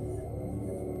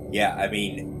 Yeah, I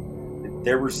mean,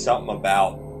 there was something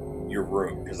about your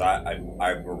room, because I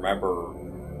remember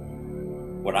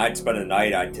when I'd spend a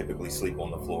night, I'd typically sleep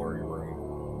on the floor of your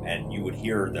room, and you'd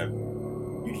hear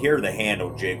the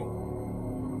handle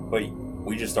jiggle, but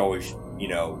we just always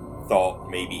thought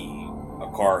maybe a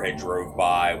car had drove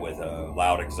by with a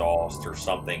loud exhaust or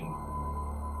something.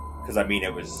 Because I mean,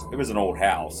 it was an old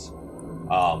house.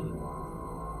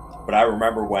 But I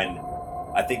remember when,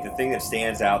 I think the thing that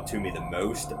stands out to me the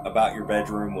most about your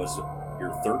bedroom was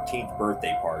your 13th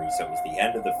birthday party. So it was the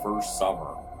end of the first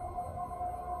summer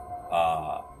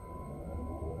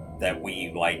that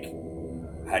we like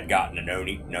had gotten to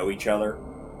know each other,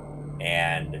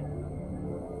 and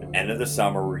end of the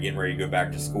summer we're getting ready to go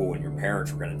back to school, and your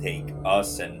parents were going to take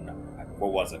us and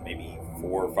what was it, maybe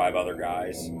 4 or 5 other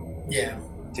guys. Yeah.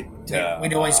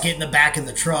 We'd always get in the back of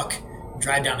the truck and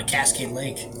drive down to Cascade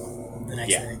Lake the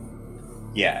next day.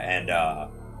 Yeah, and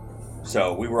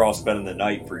so we were all spending the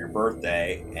night for your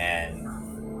birthday, and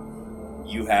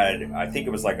you had, I think it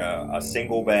was like a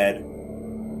single bed,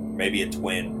 maybe a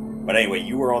twin, but anyway,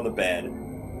 you were on the bed,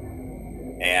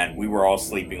 and we were all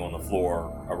sleeping on the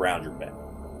floor around your bed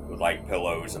with like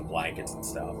pillows and blankets and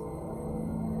stuff.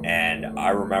 And I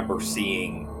remember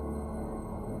seeing,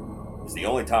 it was the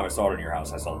only time I saw it in your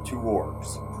house, I saw 2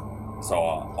 orbs. I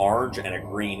saw an orange and a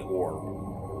green orb,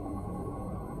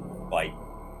 like,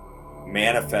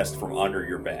 manifest from under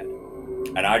your bed.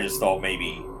 And I just thought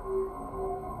maybe,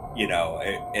 you know,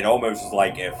 it almost was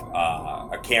like if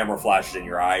a camera flashes in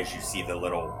your eyes, you see the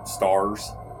little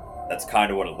stars. That's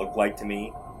kind of what it looked like to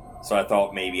me. So I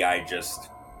thought maybe I just,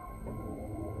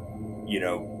 you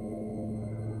know,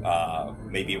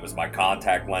 maybe it was my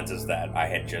contact lenses that I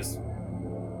had just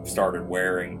started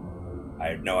wearing. I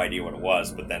had no idea what it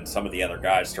was, but then some of the other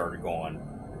guys started going,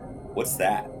 "What's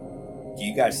that? Do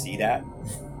you guys see that?"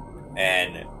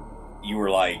 And you were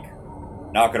like,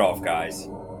 "Knock it off, guys."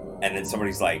 And then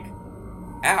somebody's like,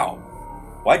 "Ow,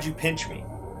 why'd you pinch me?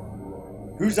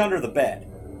 Who's under the bed?"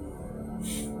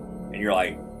 And you're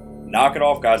like, "Knock it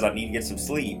off, guys, I need to get some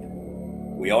sleep.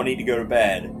 We all need to go to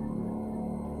bed.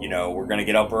 You know, we're going to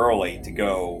get up early to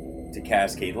go to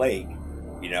Cascade Lake."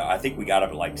 You know, I think we got up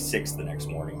at like 6 the next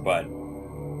morning, but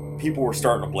people were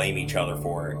starting to blame each other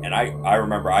for it. And I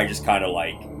remember I just kind of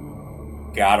like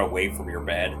got away from your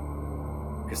bed,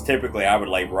 because typically I would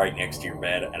lay right next to your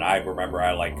bed, and I remember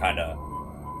I like kind of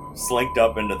slinked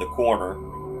up into the corner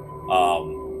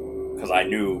because I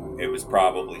knew it was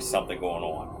probably something going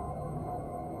on.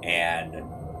 And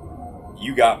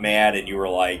you got mad, and you were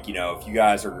like, you know, if you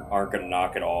guys aren't going to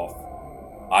knock it off,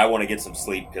 I want to get some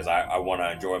sleep because I want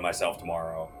to enjoy myself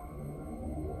tomorrow.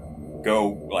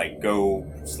 Go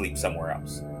sleep somewhere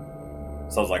else.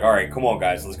 So I was like, all right, come on,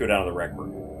 guys, let's go down to the rec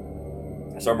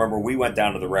room. So I remember we went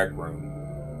down to the rec room,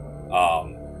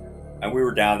 and we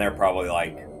were down there probably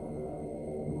like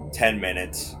 10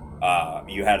 minutes.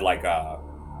 You had like a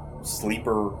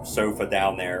sleeper sofa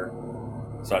down there.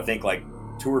 So I think like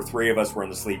 2 or 3 of us were in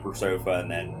the sleeper sofa, and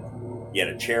then you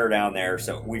had a chair down there.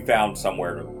 So we found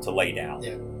somewhere to lay down.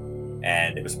 Yeah.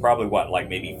 And it was probably like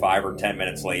maybe 5 or 10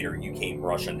 minutes later, you came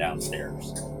rushing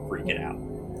downstairs, freaking out.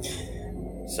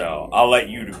 So I'll let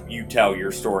you tell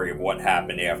your story of what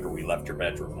happened after we left your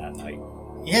bedroom that night.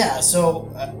 Yeah,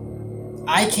 so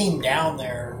I came down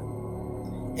there,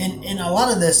 and a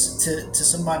lot of this, to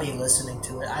somebody listening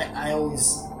to it, I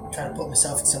always try to put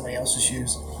myself in somebody else's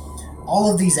shoes. All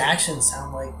of these actions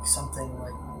sound like something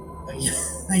like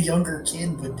a younger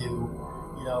kid would do,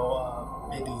 you know,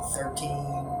 maybe 13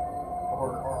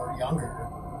 or younger.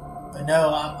 But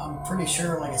no, I'm pretty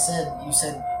sure, like I said, you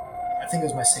said, I think it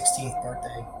was my 16th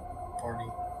birthday party.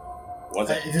 Was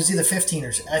it? It was either 15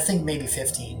 or, I think maybe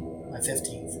 15, my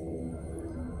 15th.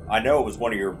 I know it was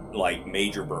one of your like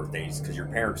major birthdays because your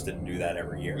parents didn't do that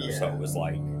every year. Yeah. So it was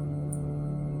like,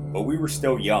 but we were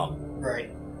still young. Right.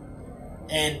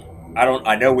 And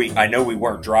I know we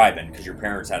weren't driving because your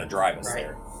parents had to drive us right.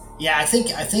 there. Yeah, I think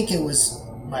it was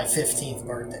my 15th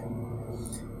birthday.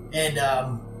 And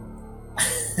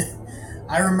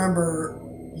I remember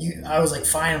I was like,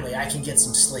 finally, I can get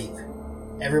some sleep.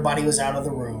 Everybody was out of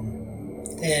the room.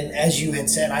 And as you had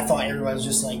said, I thought everybody was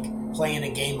just like playing a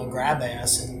game of grab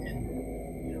ass and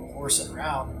you know, horsing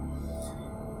around.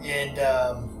 And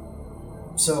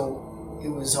so it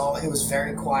was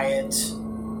very quiet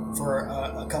for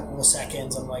a couple of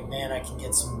seconds. I'm like, man, I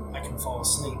can fall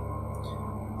asleep.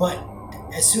 But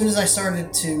as soon as I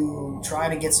started to try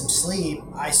to get some sleep,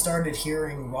 I started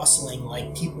hearing rustling,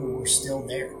 like people were still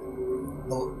there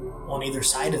on either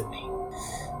side of me.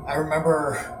 I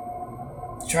remember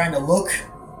trying to look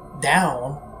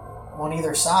down on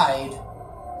either side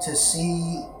to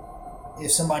see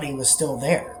if somebody was still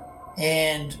there,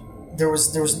 and there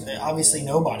was obviously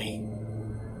nobody.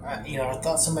 I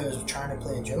thought somebody was trying to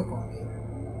play a joke on me,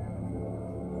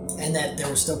 and that there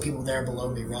were still people there below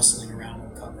me rustling around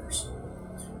on covers.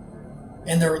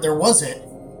 And there wasn't.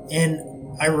 And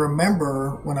I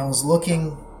remember when I was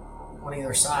looking on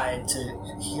either side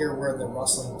to hear where the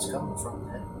rustling was coming from,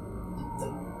 that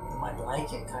my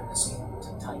blanket kind of seemed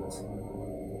tight.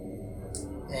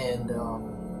 And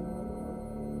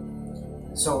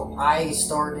so I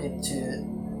started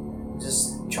to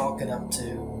just chalk it up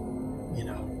to,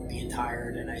 being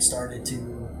tired, and I started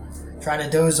to try to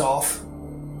doze off.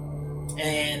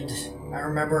 And I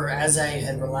remember as I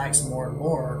had relaxed more and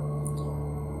more,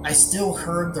 I still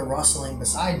heard the rustling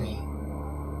beside me.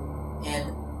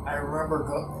 And I remember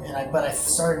but I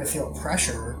started to feel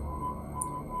pressure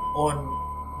on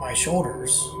my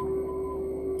shoulders.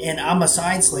 And I'm a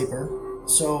side sleeper,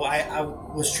 so I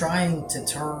was trying to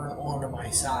turn onto my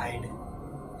side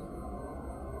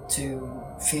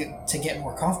to get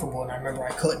more comfortable, and I remember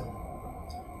I couldn't.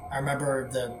 I remember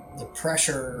the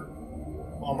pressure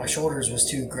on my shoulders was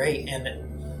too great, and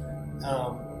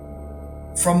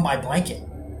from my blanket,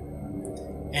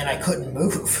 and I couldn't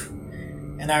move.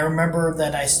 And I remember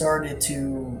that I started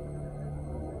to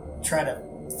try to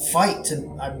fight.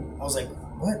 I was like,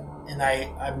 what? And I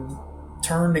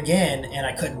turned again, and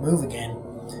I couldn't move again.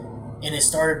 And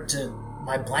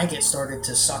my blanket started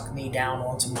to suck me down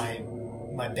onto my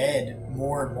bed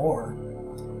more and more.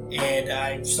 And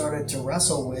I started to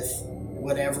wrestle with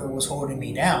whatever was holding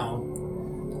me down.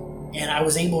 And I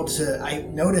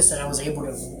noticed that I was able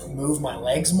to move my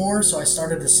legs more, so I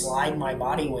started to slide my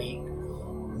body weight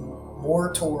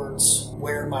more towards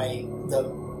where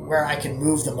I can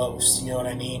move the most, you know what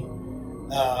I mean?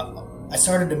 I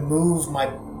started to move my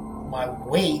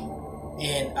weight,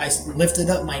 and I lifted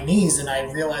up my knees, and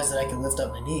I realized that I could lift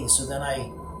up my knees. So then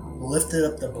I lifted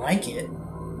up the blanket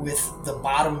with the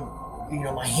bottom,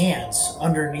 my hands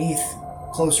underneath,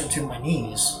 closer to my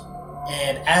knees.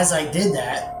 And as I did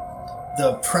that,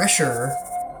 the pressure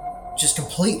just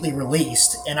completely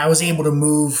released, and I was able to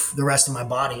move the rest of my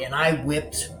body. And I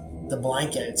whipped the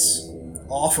blankets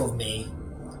off of me,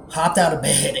 hopped out of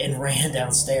bed, and ran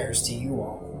downstairs to you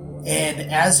all. And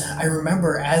as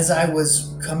I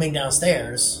was coming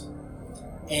downstairs,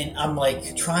 and I'm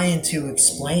like trying to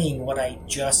explain what I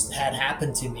just had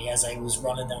happened to me as I was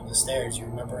running down the stairs. You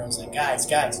remember, I was like, guys.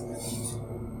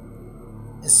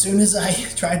 As soon as I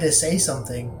tried to say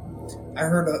something, I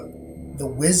heard the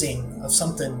whizzing of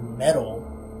something metal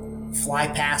fly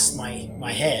past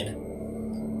my head.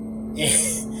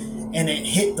 And it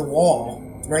hit the wall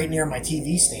right near my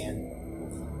TV stand.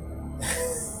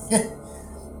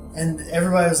 And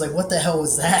everybody was like, what the hell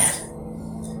was that?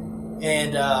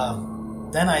 And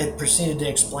then I proceeded to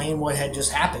explain what had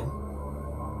just happened.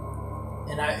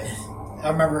 And I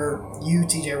remember you,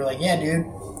 TJ, were like, yeah, dude,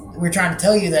 we were trying to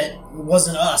tell you that it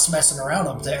wasn't us messing around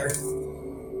up there.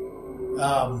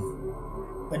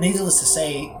 But needless to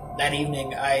say, that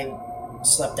evening I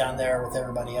slept down there with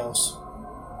everybody else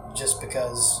just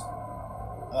because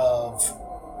of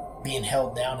being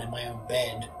held down in my own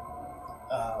bed.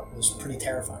 Was pretty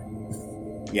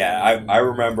terrifying. Yeah, I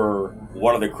remember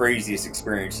one of the craziest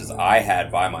experiences I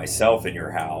had by myself in your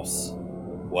house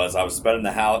was I was spending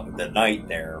the night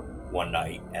there one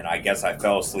night, and I guess I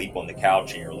fell asleep on the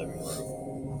couch in your living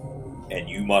room, and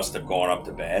you must have gone up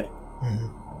to bed.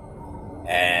 Mm-hmm.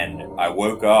 And I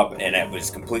woke up, and it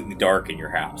was completely dark in your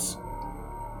house.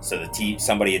 So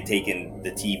somebody had taken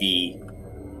the TV,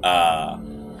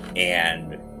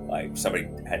 and like somebody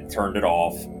had turned it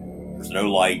off. There's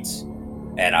no lights,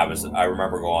 and I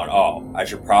remember going, oh, I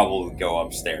should probably go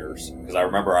upstairs, because I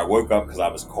remember I woke up because I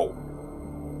was cold.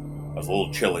 I was a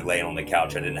little chilly laying on the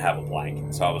couch. I didn't have a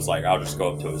blanket, so I was like, I'll just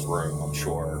go up to his room. I'm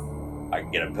sure I can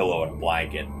get a pillow and a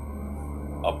blanket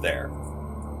up there.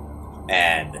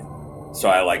 And so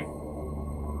I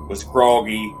was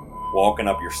groggy walking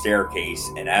up your staircase,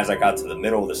 and as I got to the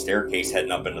middle of the staircase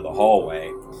heading up into the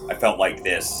hallway, I felt like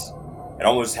this. It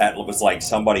was like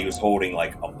somebody was holding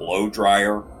like a blow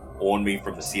dryer on me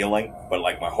from the ceiling, but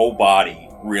like my whole body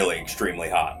really extremely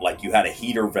hot. Like you had a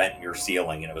heater vent in your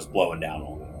ceiling and it was blowing down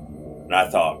on me. And I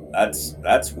thought,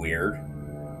 that's weird.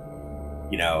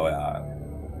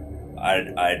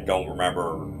 I don't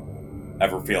remember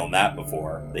ever feeling that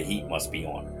before. The heat must be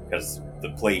on, because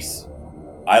the place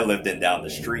I lived in down the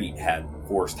street had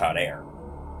forced hot air.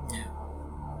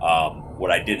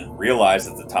 What I didn't realize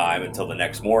at the time until the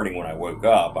next morning when I woke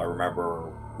up, I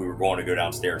remember we were going to go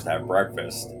downstairs to have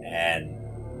breakfast, and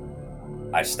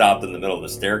I stopped in the middle of the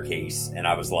staircase, and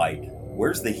I was like,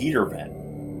 where's the heater vent?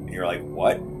 And you're like,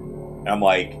 what? And I'm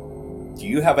like, do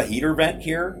you have a heater vent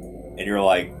here? And you're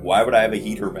like, why would I have a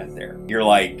heater vent there? You're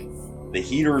like, the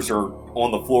heaters are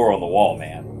on the floor on the wall,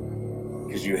 man.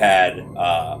 Because you had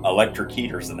electric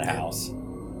heaters in the house,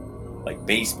 like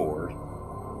baseboard.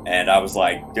 And I was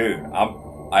like, dude,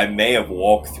 I may have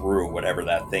walked through whatever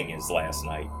that thing is last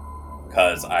night,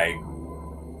 because I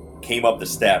came up the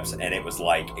steps and it was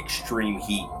like extreme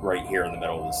heat right here in the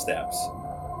middle of the steps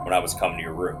when I was coming to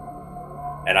your room.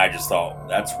 And I just thought,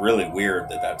 that's really weird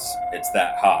that it's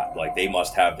that hot. Like, they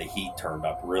must have the heat turned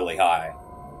up really high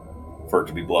for it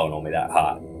to be blowing on me that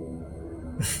hot.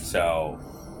 So,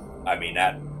 I mean,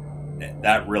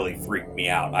 that really freaked me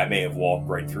out. I may have walked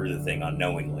right through the thing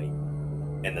unknowingly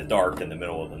in the dark in the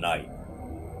middle of the night.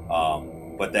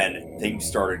 But then things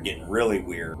started getting really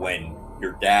weird when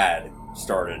your dad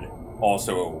started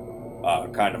also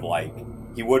kind of like,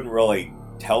 he wouldn't really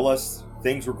tell us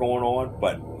things were going on,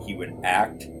 but he would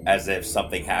act as if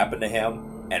something happened to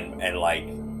him, and like,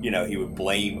 you know, he would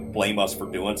blame us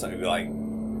for doing something. He'd be like,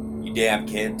 "You damn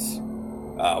kids,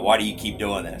 why do you keep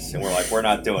doing this?" And we're like, "We're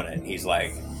not doing it." And he's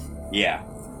like, yeah,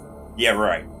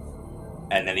 right.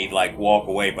 And then he'd like walk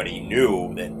away, but he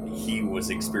knew that he was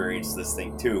experiencing this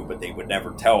thing too, but they would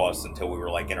never tell us until we were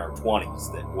like in our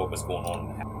 20s that what was going on in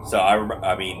the house. So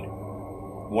I mean,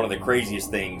 one of the craziest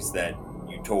things that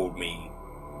you told me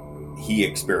he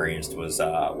experienced was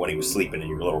when he was sleeping in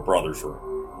your little brother's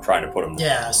room, trying to put him there.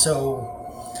 Yeah, so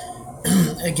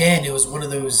again, it was one of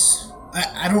those,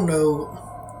 I don't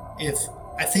know if,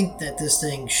 I think that this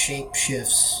thing shape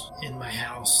shifts in my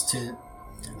house to,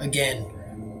 again,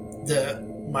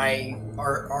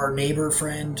 our neighbor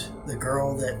friend, the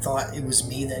girl that thought it was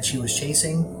me that she was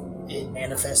chasing, it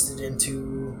manifested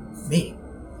into me.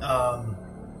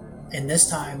 And this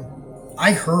time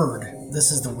I heard,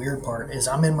 this is the weird part, is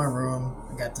I'm in my room,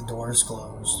 I got the doors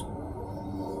closed,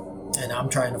 and I'm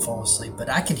trying to fall asleep, but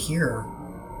I could hear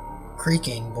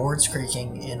creaking, boards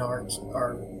creaking in our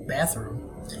bathroom,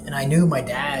 and I knew my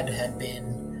dad had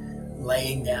been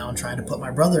laying down trying to put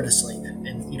my brother to sleep,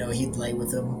 and, you know, he'd lay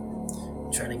with him,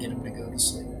 trying to get him to go to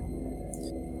sleep.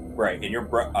 Right, and your no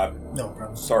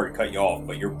problem. Sorry to cut you off,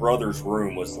 but your brother's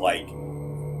room was like,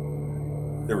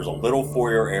 there was a little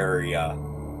foyer area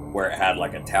where it had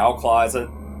like a towel closet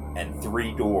and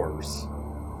 3 doors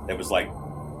that was like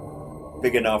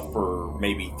big enough for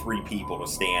maybe 3 people to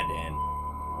stand in.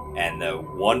 And the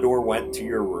one door went to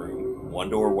your room, one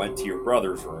door went to your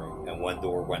brother's room, and one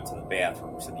door went to the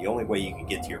bathroom. So the only way you could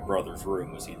get to your brother's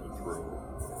room was either through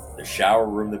the shower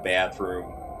room, the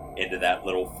bathroom, into that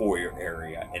little foyer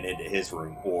area and into his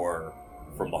room, or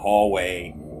from the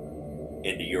hallway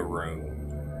into your room,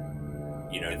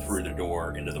 you know, through the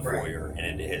door into the foyer and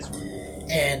into his room.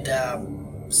 And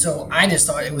so I just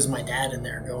thought it was my dad in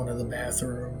there going to the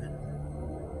bathroom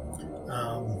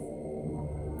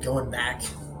and going back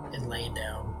and laying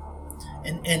down.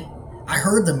 And I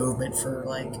heard the movement for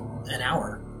like an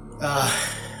hour.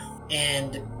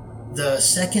 And the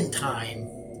second time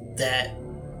that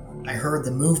I heard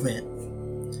the movement,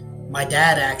 my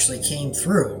dad actually came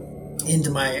through into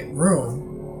my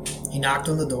room. He knocked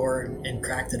on the door and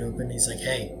cracked it open. He's like,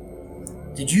 "Hey,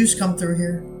 did you just come through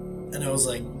here?" And I was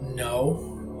like,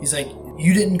 "No." He's like,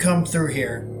 "You didn't come through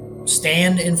here.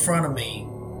 Stand in front of me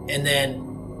and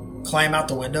then climb out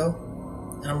the window."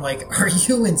 And I'm like, "Are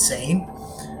you insane?"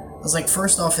 I was like,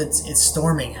 "First off, it's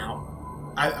storming out.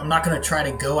 I'm not going to try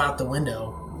to go out the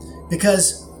window,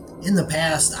 because in the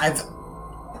past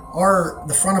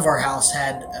the front of our house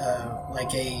had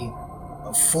like a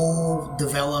full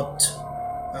developed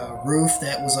roof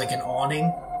that was like an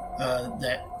awning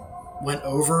that went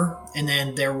over, and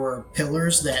then there were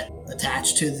pillars that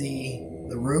attached to the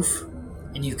roof,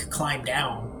 and you could climb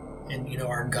down, and, you know,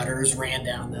 our gutters ran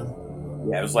down them.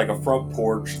 Yeah, it was like a front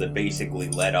porch that basically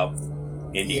led up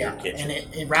into your kitchen.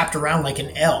 And it wrapped around like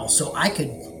an L, so I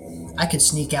could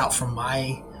sneak out from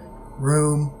my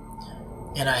room.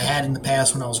 And I had in the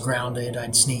past, when I was grounded,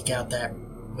 I'd sneak out that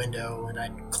window and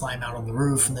I'd climb out on the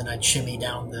roof, and then I'd shimmy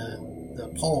down the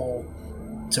pole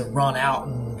to run out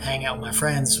and hang out with my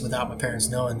friends without my parents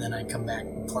knowing. Then I'd come back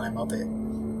and climb up it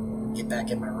and get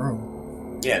back in my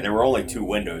room. Yeah, there were only 2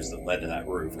 windows that led to that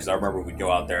roof, because I remember we'd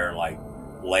go out there and like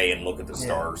lay and look at the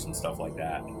stars and stuff like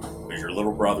that. It was your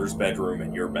little brother's bedroom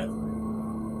and your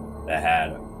bedroom that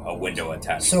had a window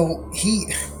attached. So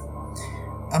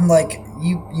I'm like,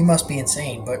 you must be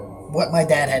insane. But what my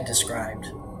dad had described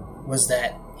was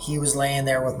that he was laying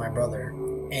there with my brother,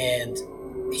 and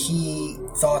he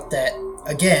thought that,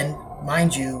 again,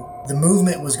 mind you, the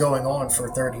movement was going on for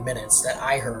 30 minutes that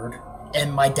I heard,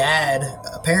 and my dad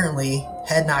apparently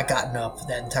had not gotten up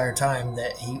that entire time,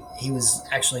 that he was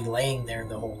actually laying there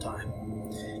the whole time.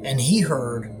 And he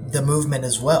heard the movement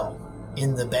as well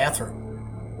in the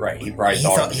bathroom. Right, he probably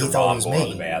thought your mom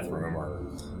going to the bathroom, or...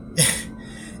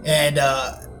 And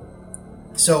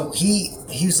so he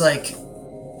was like,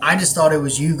 "I just thought it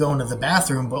was you going to the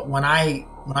bathroom, but when I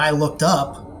when I looked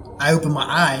up, I opened my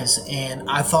eyes and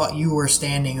I thought you were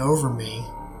standing over me,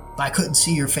 but I couldn't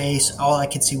see your face. All I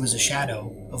could see was a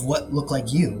shadow of what looked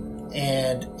like you.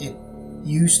 And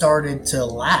you started to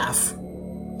laugh,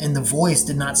 and the voice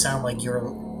did not sound like your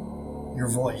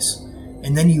voice.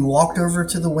 And then you walked over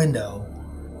to the window,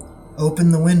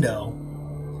 opened the window,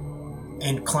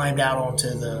 and climbed out onto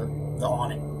the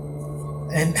awning.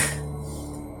 And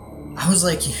I was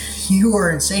like, you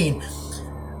are insane.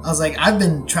 I was like, I've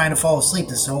been trying to fall asleep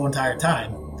this whole entire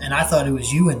time, and I thought it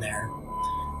was you in there.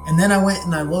 And then I went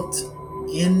and I looked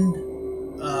in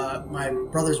my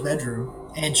brother's bedroom,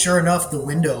 and sure enough, the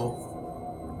window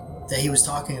that he was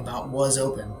talking about was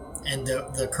open, and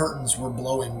the curtains were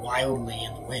blowing wildly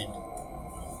in the wind.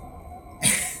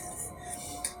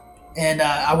 And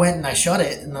I went and I shut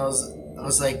it, and I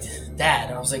was like,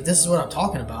 Dad, I was like, this is what I'm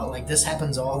talking about. Like, this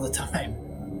happens all the time.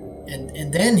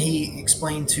 And then he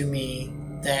explained to me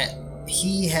that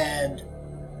he had,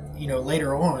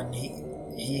 later on, he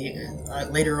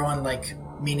later on, like,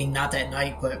 meaning not that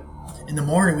night, but in the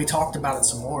morning we talked about it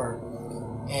some more,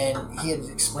 and he had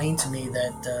explained to me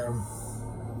that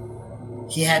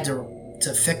he had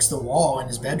to fix the wall in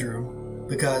his bedroom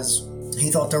because he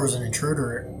thought there was an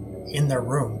intruder in their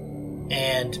room.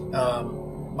 And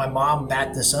my mom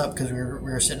backed this up because we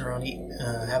were sitting around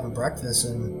having breakfast,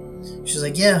 and she's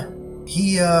like, yeah,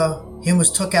 he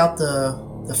almost took out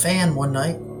the fan one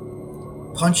night,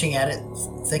 punching at it,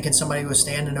 thinking somebody was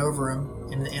standing over him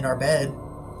in our bed.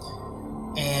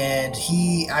 And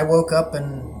I woke up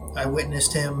and I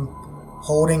witnessed him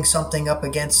holding something up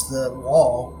against the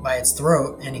wall by its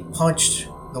throat, and he punched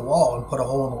the wall and put a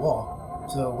hole in the wall.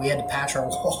 So we had to patch our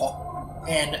wall.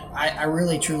 And I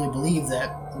really truly believe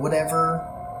that whatever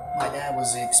my dad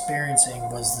was experiencing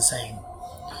was the same.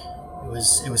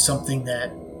 It was something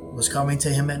that was coming to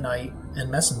him at night and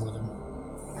messing with him.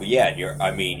 But yeah,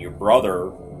 your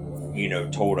brother,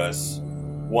 told us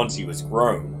once he was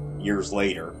grown, years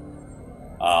later,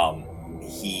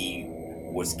 he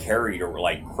was carried or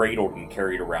like cradled and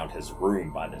carried around his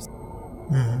room by this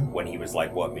when he was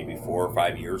like, what, maybe 4 or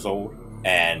 5 years old?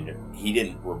 And he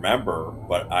didn't remember,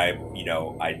 but I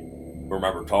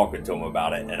remember talking to him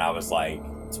about it, and I was like,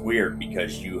 it's weird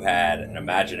because you had an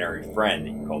imaginary friend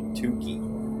that you called Tukey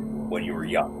when you were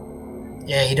young.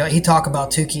 Yeah, he talked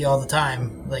about Tukey all the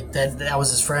time. Like that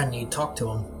was his friend. He talked to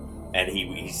him, and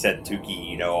he said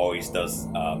Tukey, always does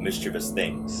mischievous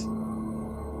things,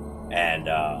 and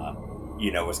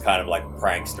was kind of like a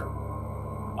prankster.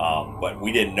 But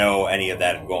we didn't know any of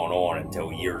that going on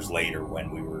until years later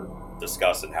when we were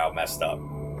discussing how messed up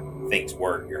things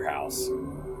were at your house.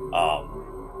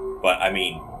 But I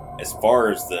mean, as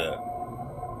far as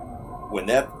when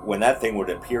that thing would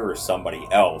appear as somebody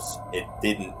else, it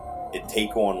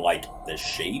take on like the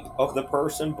shape of the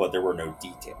person, but there were no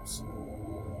details.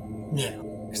 Yeah.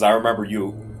 Because I remember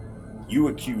you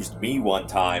accused me one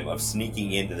time of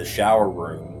sneaking into the shower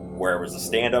room where it was a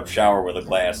stand-up shower with a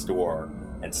glass door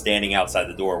and standing outside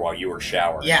the door while you were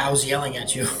showering. Yeah, I was yelling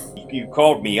at you. You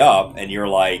called me up and you're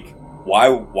like, why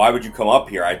would you come up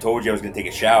here? I told you I was going to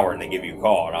take a shower and then give you a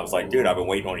call. And I was like, dude, I've been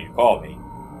waiting on you to call me.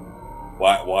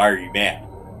 Why are you mad?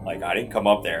 Like, I didn't come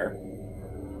up there.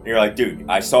 And you're like, dude,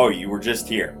 I saw you. You were just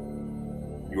here.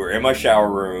 You were in my shower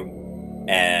room,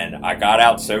 and I got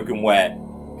out soaking wet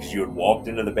because you had walked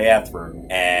into the bathroom.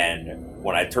 And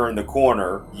when I turned the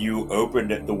corner, you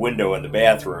opened the window in the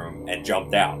bathroom and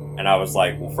jumped out. And I was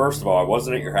like, well, first of all, I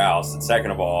wasn't at your house. And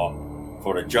second of all, if I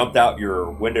would have jumped out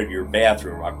your window to your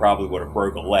bathroom, I probably would have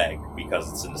broke a leg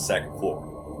because it's in the second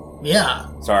floor. Yeah.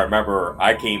 So I remember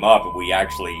I came up and we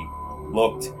actually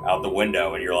looked out the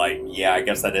window, and you're like, yeah, I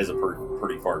guess that is a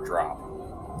pretty far drop.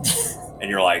 And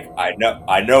you're like, I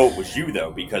know it was you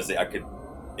though, because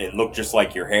it looked just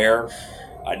like your hair.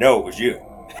 I know it was you.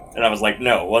 And I was like,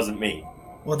 no, it wasn't me.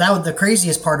 Well, the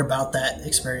craziest part about that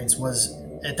experience was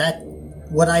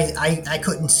what I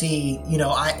couldn't see,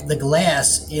 the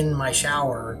glass in my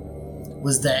shower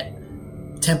was that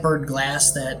tempered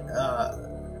glass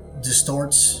that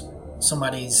distorts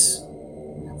somebody's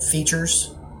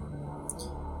features.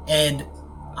 And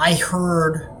I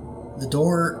heard the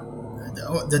door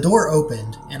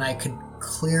opened, and I could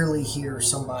clearly hear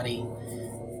somebody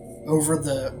over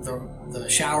the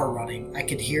shower running. I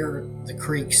could hear the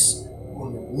creaks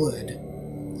on the wood.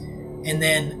 And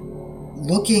then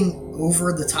looking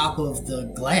over the top of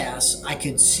the glass, I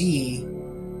could see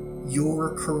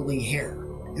your curly hair.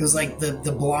 It was like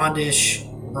the blondish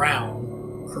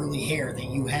brown curly hair that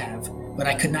you have, but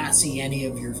I could not see any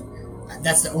of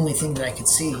that's the only thing that I could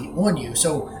see on you.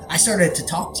 So I started to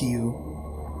talk to you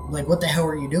like, what the hell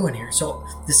are you doing here? So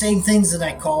the same things that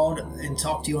I called and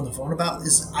talked to you on the phone about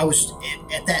is I was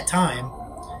at that time,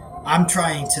 I'm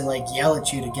trying to like yell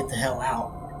at you to get the hell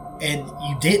out, and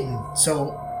you didn't.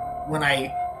 So when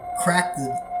I cracked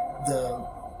the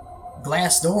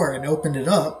glass door and opened it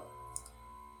up,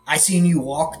 I seen you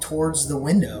walk towards the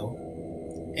window,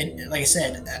 and like I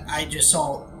said, I just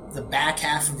saw the back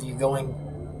half of you going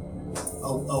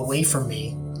away from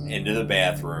me into the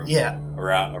bathroom. Yeah.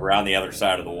 Around the other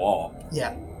side of the wall.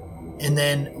 Yeah. And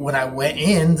then when I went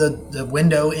in, the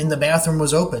window in the bathroom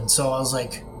was open. So I was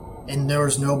like, and there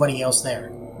was nobody else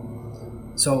there.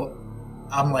 So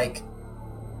I'm like,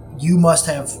 you must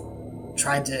have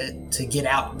tried to get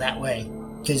out that way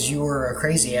because you were a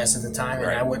crazy ass at the time,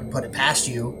 and I wouldn't put it past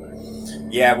you.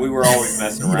 Yeah, we were always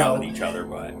messing around with each other,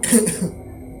 but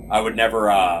I would never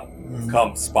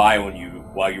come spy on you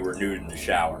while you were nude in the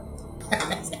shower.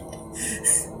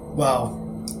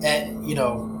 Well,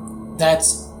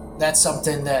 that's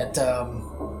something that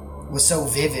was so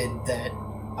vivid that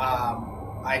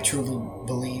I truly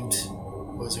believed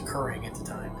was occurring at the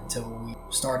time until we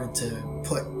started to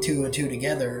put two and two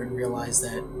together and realize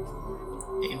that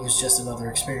it was just another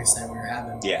experience that we were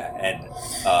having. Yeah, and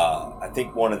I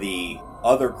think one of the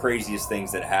other craziest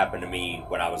things that happened to me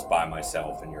when I was by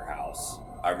myself in your house,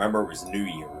 I remember it was New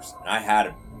Year's, and it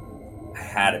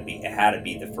had to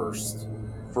be the first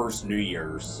New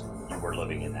Year's you were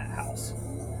living in that house,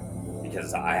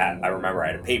 because I remember I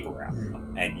had a paper route,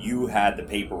 and you had the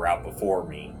paper route before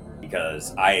me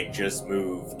because I had just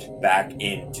moved back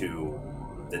into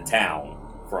the town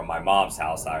from my mom's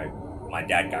house. My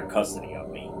dad got custody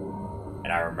of me,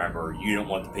 and I remember you didn't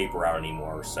want the paper route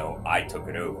anymore, so I took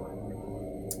it over.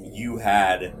 You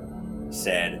had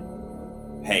said,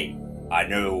 "Hey, I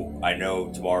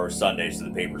know tomorrow's Sunday, so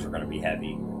the papers are going to be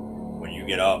heavy. When you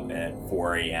get up at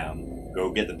 4 a.m., go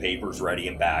get the papers ready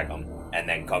and bag them, and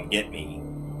then come get me,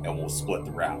 and we'll split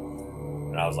the route."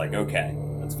 And I was like, okay,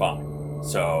 that's fine.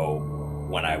 So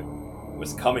when I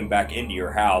was coming back into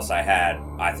your house, I had,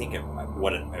 I think it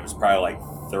was probably like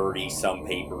 30-some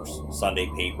papers, Sunday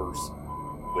papers,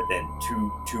 within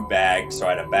two bags. So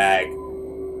I had a bag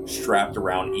strapped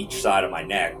around each side of my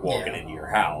neck walking into your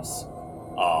house.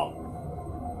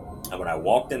 And when I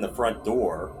walked in the front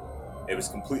door, it was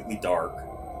completely dark.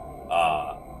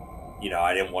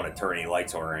 I didn't want to turn any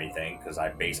lights on or anything because I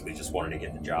basically just wanted to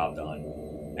get the job done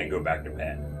and go back to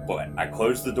bed. But I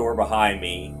closed the door behind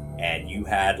me, and you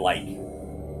had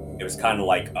it was kind of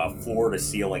like a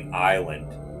floor-to-ceiling island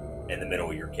in the middle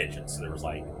of your kitchen. So there was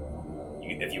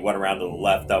if you went around to the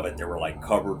left of it, there were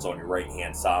cupboards on your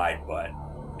right-hand side, but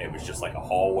it was just like a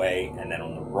hallway. And then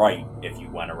on the right, if you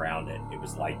went around it, it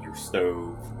was like your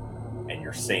stove and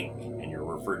your sink and your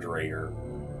refrigerator.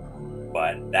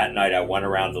 But that night I went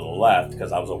around to the left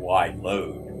because I was a wide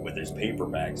load with those paper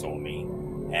bags on me.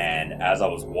 And as I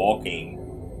was walking,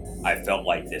 I felt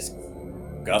like this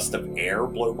gust of air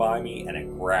blow by me and a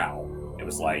growl. It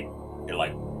was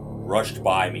it rushed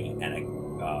by me, and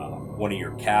one of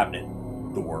your cabinet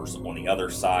doors on the other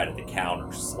side of the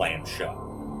counter slammed shut.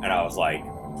 And I was like,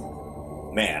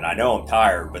 man, I know I'm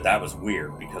tired, but that was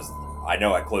weird because I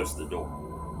know I closed the door.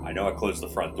 I know I closed the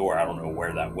front door. I don't know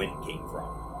where that wind came from.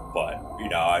 But,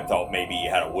 I thought maybe you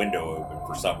had a window open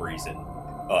for some reason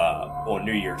on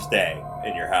New Year's Day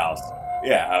in your house.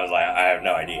 Yeah, I was like, I have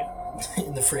no idea.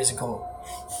 In the freezing cold.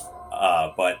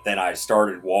 But then I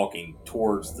started walking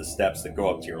towards the steps that go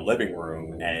up to your living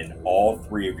room, and all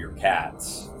three of your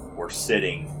cats were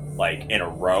sitting in a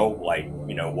row.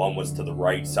 One was to the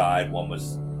right side, one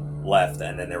was left,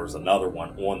 and then there was another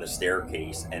one on the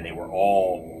staircase, and they were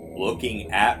all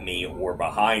looking at me or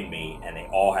behind me, and they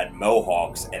all had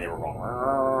mohawks, and they were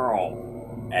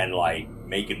going and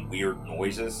making weird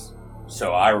noises.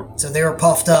 So they were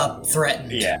puffed up,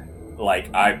 threatened. Yeah,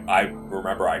 I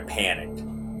remember I panicked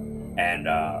and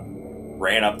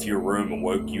ran up to your room and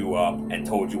woke you up and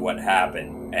told you what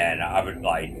happened, and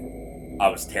I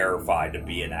was terrified to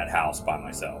be in that house by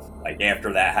myself.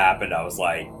 After that happened, I was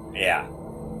like, yeah,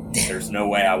 there's no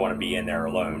way I want to be in there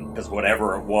alone, because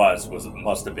whatever it was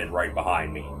must have been right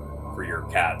behind me for your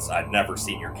cats. I'd never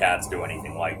seen your cats do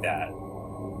anything like that.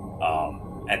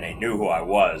 And they knew who I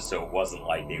was, so it wasn't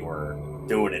like they were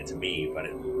doing it to me, but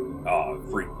it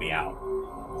freaked me out.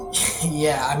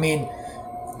 Yeah, I mean,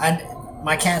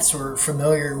 my cats were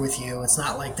familiar with you. It's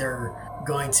not like they're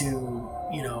going to,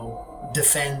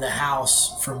 defend the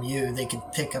house from you. They could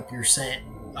pick up your scent,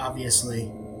 obviously.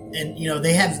 And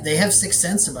they have sixth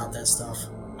sense about that stuff.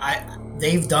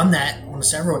 They've done that on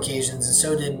several occasions, and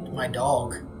so did my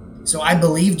dog. So I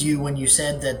believed you when you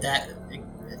said that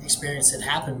experience had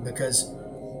happened, because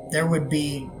there would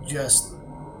be just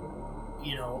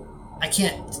I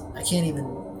can't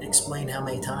even explain how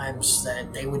many times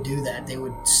that they would do that. They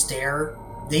would stare.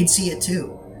 They'd see it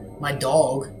too. My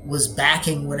dog was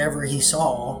backing whatever he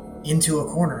saw into a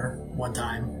corner one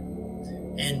time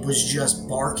and was just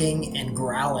barking and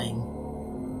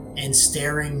growling and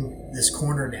staring this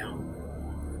corner down.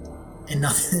 And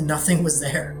nothing was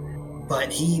there.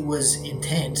 But he was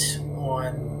intent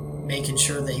on making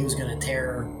sure that he was going to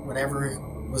tear whatever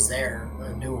was there,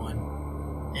 a new one.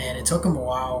 And it took him a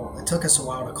while. It took us a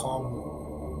while to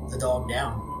calm the dog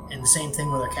down. And the same thing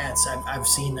with our cats. I've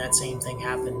seen that same thing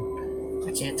happen.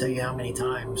 I can't tell you how many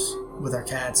times with our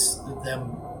cats,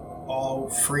 them all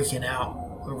freaking out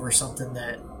over something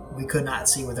that we could not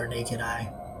see with our naked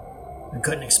eye. We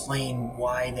couldn't explain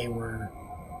why they were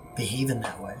behaving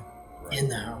that way in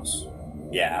the house.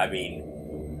 Yeah, I mean,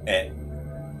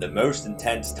 the most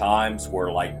intense times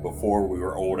were like before we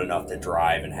were old enough to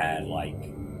drive and had like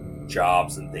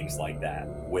jobs and things like that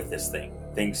with this thing.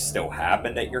 Things still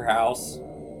happened at your house,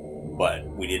 but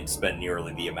we didn't spend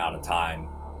nearly the amount of time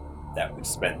that we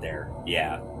spent there.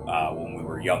 Yeah, when we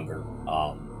were younger.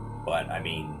 But I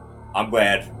mean, I'm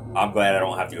glad I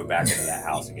don't have to go back into that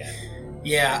house again.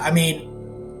 Yeah, I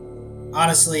mean,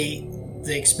 honestly,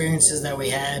 the experiences that we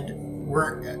had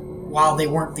while they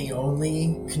weren't the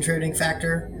only contributing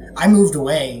factor, I moved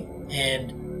away,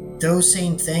 and those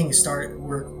same things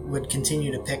would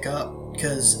continue to pick up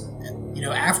because,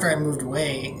 after I moved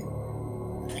away,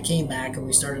 I came back and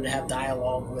we started to have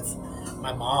dialogue with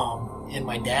my mom and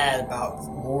my dad about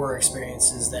war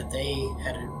experiences that they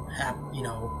had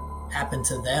happened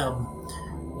to them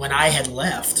when I had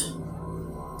left.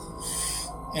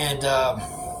 And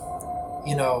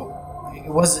it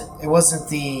wasn't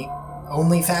the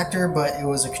only factor, but it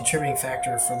was a contributing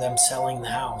factor for them selling the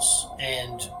house.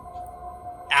 And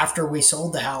after we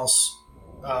sold the house,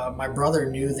 my brother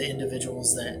knew the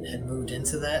individuals that had moved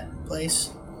into that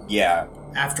place. Yeah.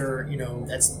 After,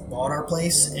 that's bought our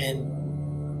place,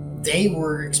 and they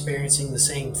were experiencing the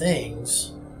same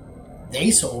things.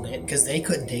 They sold it because they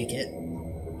couldn't take it.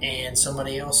 And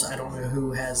somebody else, I don't know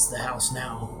who has the house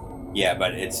now. Yeah,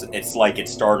 but it's like it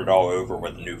started all over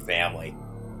with a new family.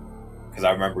 Because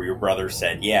I remember your brother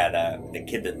said, yeah, the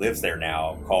kid that lives there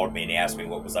now called me and asked me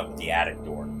what was up with the attic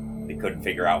door. They couldn't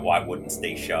figure out why it wouldn't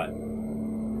stay shut.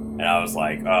 And I was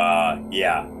like,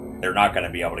 yeah, they're not going to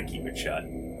be able to keep it shut.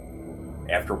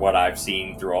 After what I've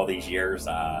seen through all these years,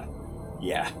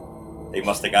 yeah, they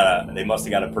must have got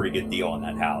a pretty good deal on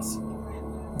that house.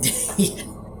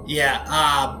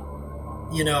 Yeah,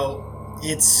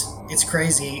 it's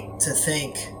crazy to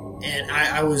think, and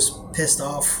I was pissed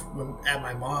off at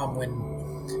my mom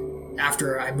when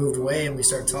after I moved away and we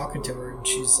started talking to her, and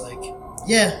she's like,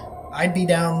 yeah, I'd be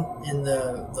down in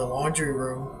the laundry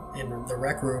room, in the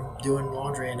rec room, doing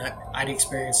laundry, and I'd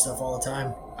experience stuff all the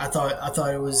time. I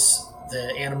thought it was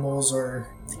the animals or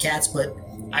the cats, but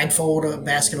I'd fold a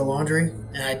basket of laundry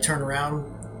and I'd turn around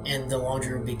and the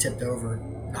laundry would be tipped over,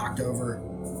 knocked over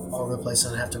all over the place,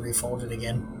 and I'd have to refold it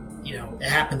again. It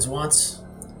happens once,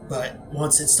 but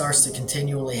once it starts to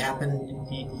continually happen,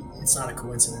 it's not a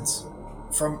coincidence.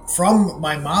 From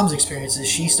my mom's experiences,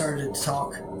 she started to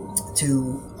talk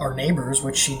to our neighbors,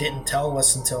 which she didn't tell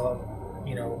us until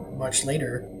much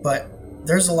later. But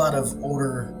there's a lot of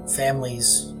older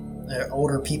families,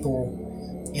 older people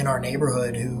in our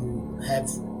neighborhood who have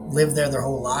lived there their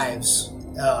whole lives,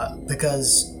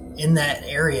 because in that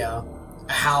area,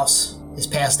 a house is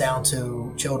passed down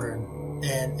to children,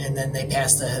 and then they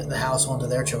pass the house on to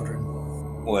their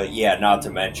children. Well, yeah, not to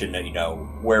mention that,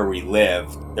 where we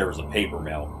lived, there was a paper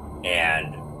mill,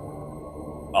 and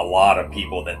a lot of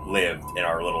people that lived in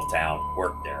our little town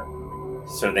worked there.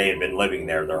 So they had been living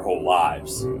there their whole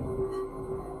lives.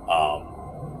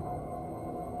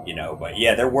 But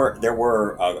yeah, there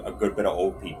were a good bit of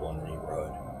old people in the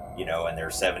neighborhood, in their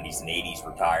 70s and 80s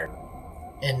retired.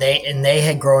 And they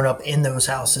had grown up in those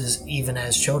houses even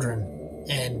as children.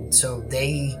 And so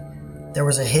there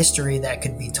was a history that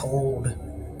could be told,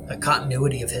 a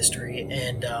continuity of history.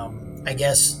 And I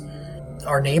guess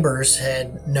our neighbors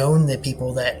had known the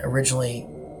people that originally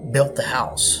built the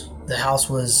house. The house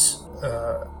was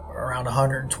around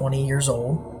 120 years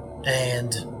old,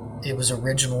 and it was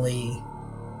originally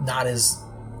not as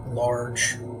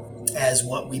large as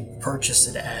what we purchased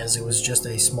it as. It was just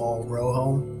a small row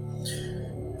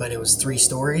home, but it was 3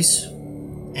 stories,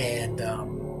 and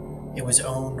it was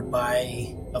owned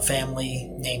by a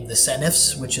family named the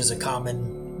Senifs, which is a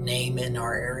common name in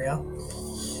our area.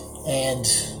 And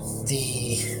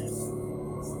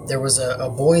there was a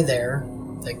boy there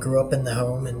that grew up in the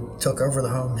home and took over the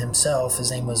home himself.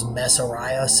 His name was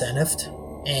Messariah Senift,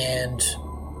 and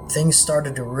things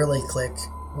started to really click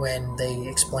when they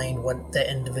explained what the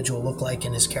individual looked like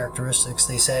and his characteristics.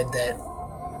 They said that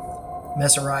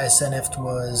Mesariah Seneft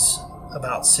was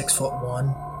about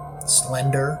 6'1",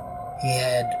 slender. He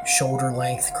had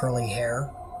shoulder-length curly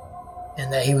hair,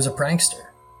 and that he was a prankster.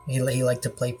 He liked to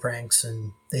play pranks,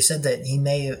 and they said that he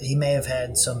may have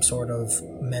had some sort of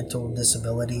mental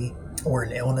disability or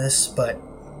an illness, but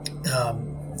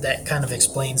that kind of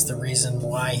explains the reason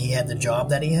why he had the job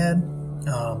that he had.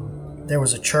 There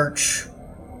was a church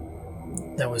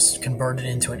that was converted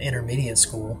into an intermediate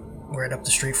school right up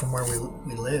the street from where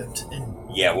we lived. And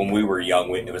yeah, when we were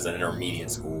young, it was an intermediate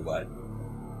school, but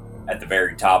at the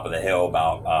very top of the hill,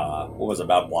 about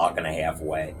about a block and a half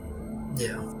away.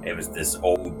 Yeah, it was this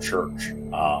old church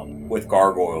with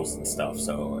gargoyles and stuff,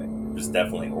 so it was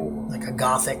definitely old, like a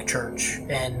Gothic church.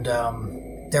 And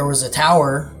there was a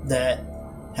tower that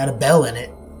had a bell in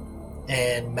it,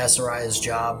 and Mesariah's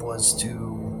job was to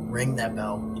ring that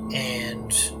bell.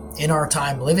 And in our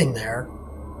time living there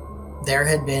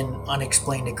had been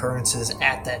unexplained occurrences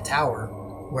at that tower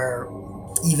where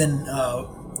even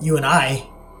you and I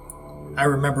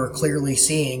remember clearly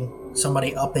seeing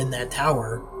somebody up in that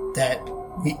tower that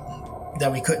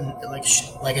we couldn't,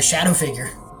 like a shadow figure.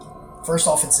 First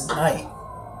off, it's at night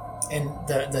and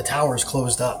the tower's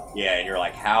closed up. Yeah, and you're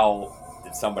like, how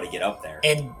did somebody get up there?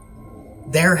 And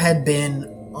there had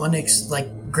been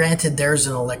granted, there's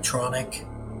an electronic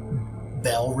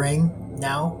bell ring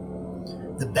now.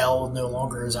 The bell no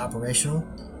longer is operational.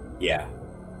 Yeah.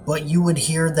 But you would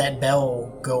hear that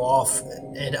bell go off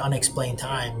at unexplained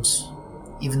times,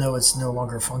 even though it's no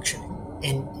longer functioning.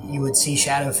 And you would see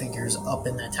shadow figures up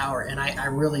in that tower. And I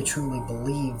really, truly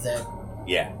believe that,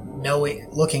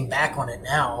 looking back on it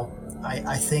now,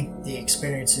 I think the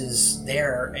experiences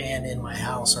there and in my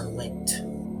house are linked.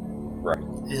 Right.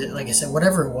 Like I said,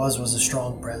 whatever it was a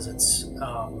strong presence.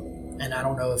 And I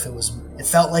don't know if it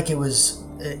felt like it was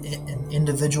an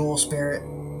individual spirit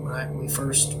when we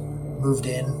first moved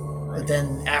in. But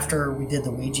then after we did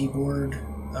the Ouija board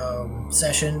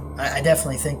session, I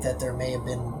definitely think that there may have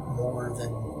been more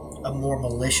than a more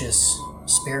malicious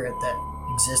spirit that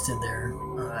existed there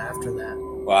after that.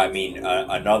 Well, I mean,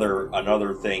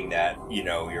 another thing that,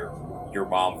 your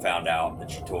mom found out that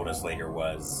she told us later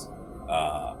was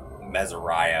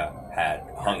Mesariah had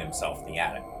hung himself in the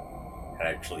attic, had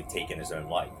actually taken his own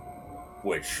life,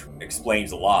 which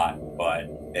explains a lot, but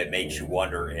it makes you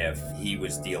wonder if he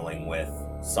was dealing with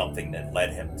something that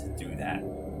led him to do that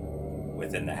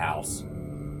within the house.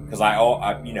 Because I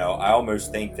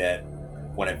almost think that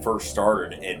when it first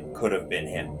started, it could have been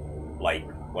him, like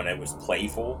when it was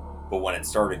playful, but when it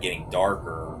started getting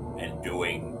darker and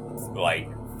doing like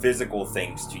physical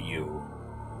things to you,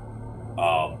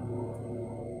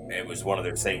 it was one of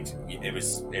those things. It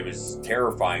was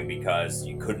terrifying because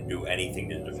you couldn't do anything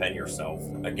to defend yourself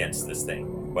against this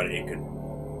thing, but it could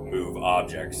move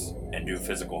objects and do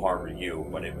physical harm to you,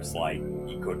 but it was like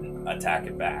you couldn't attack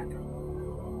it back.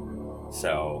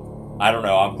 So I don't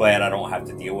know. I'm glad I don't have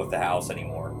to deal with the house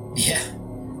anymore. Yeah.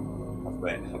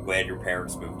 I'm glad your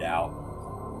parents moved out.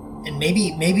 And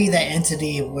maybe that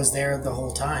entity was there the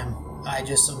whole time. I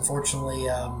just unfortunately,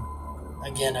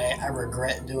 again, I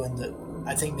regret doing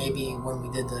I think maybe when we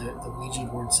did the Ouija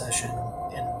board session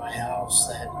in my house,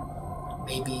 that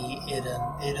maybe it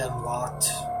unlocked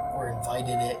or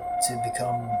invited it to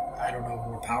become, I don't know,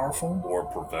 more powerful. Or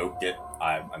provoked it.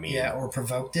 I mean... Yeah, or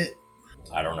provoked it.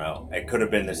 I don't know. It could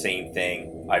have been the same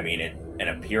thing. I mean, in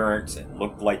appearance, it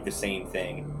looked like the same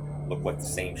thing. Looked like the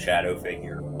same shadow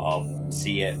figure.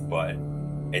 See it, but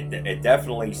it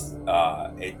definitely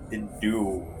it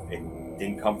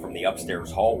didn't come from the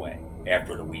upstairs hallway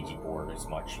after the Ouija board as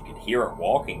much. You could hear it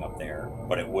walking up there,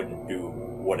 but it wouldn't do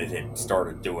what it had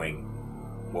started doing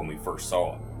when we first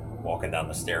saw it, walking down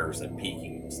the stairs and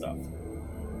peeking and stuff.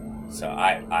 So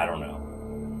I don't know.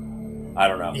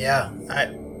 Yeah,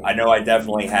 I know I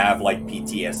definitely have like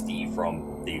PTSD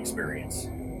from the experience.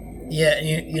 Yeah,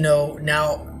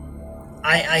 now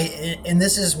and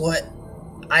this is what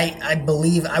I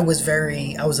believe. I was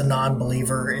a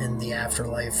non-believer in the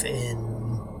afterlife, in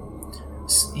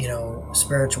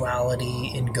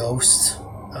spirituality, in ghosts,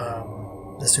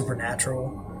 the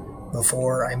supernatural,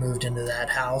 before I moved into that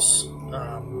house.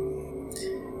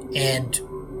 And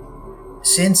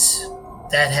since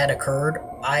that had occurred,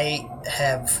 I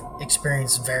have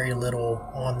experienced very little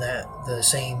on the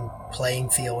same playing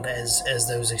field as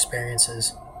those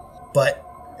experiences. But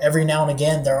every now and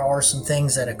again, there are some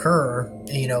things that occur,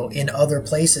 in other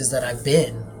places that I've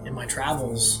been in my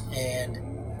travels. And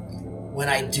when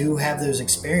I do have those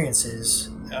experiences,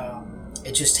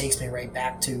 it just takes me right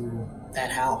back to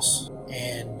that house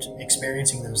and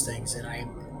experiencing those things. And I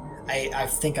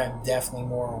think I'm definitely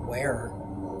more aware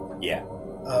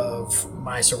of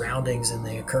my surroundings and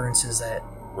the occurrences that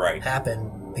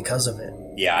happen because of it.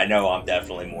 Yeah, I know I'm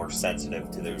definitely more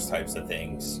sensitive to those types of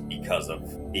things because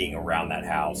of being around that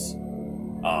house.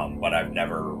 But I've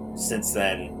never, since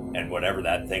then, and whatever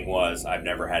that thing was, I've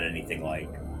never had anything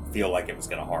feel like it was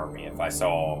going to harm me. If I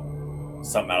saw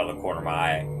something out of the corner of my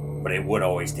eye, but it would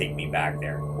always take me back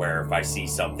there, where if I see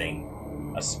something,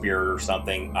 a spirit or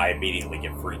something, I immediately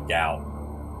get freaked out.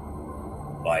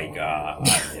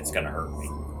 It's going to hurt me.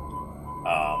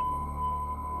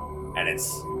 And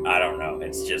I don't know,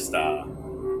 it's just,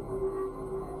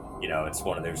 it's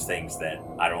one of those things that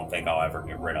I don't think I'll ever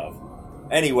get rid of.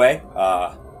 Anyway,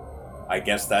 I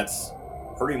guess that's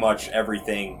pretty much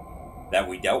everything that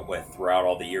we dealt with throughout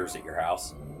all the years at your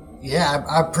house. Yeah,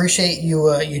 I appreciate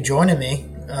you joining me.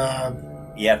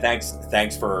 Yeah,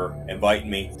 thanks for inviting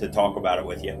me to talk about it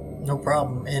with you. No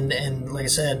problem. And like I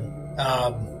said,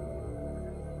 I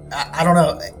don't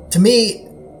know. To me,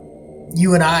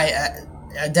 you and I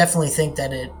definitely think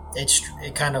that it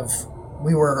kind of,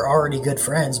 we were already good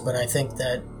friends, but I think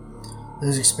that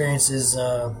those experiences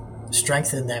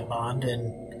strengthened that bond.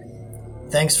 And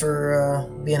thanks for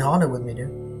being haunted with me,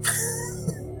 dude.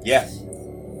 Yeah,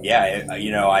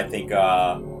 I think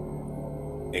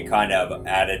it kind of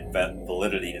added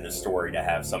validity to the story to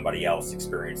have somebody else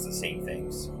experience the same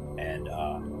things and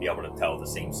be able to tell the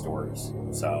same stories.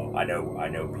 So I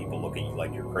know people look at you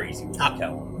like you're crazy when you tell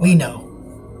them. We know.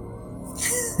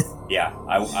 Yeah,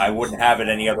 I wouldn't have it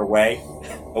any other way.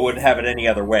 But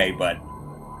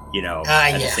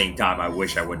at the same time, I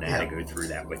wish I wouldn't have had to go through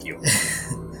that with you.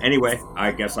 Anyway,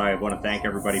 I guess I want to thank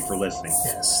everybody for listening.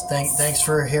 Yes, thanks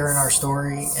for hearing our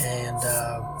story, and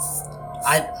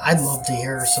I'd love to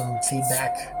hear some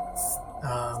feedback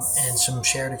and some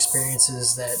shared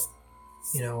experiences that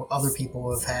other people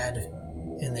have had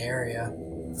in the area.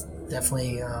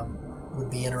 Definitely would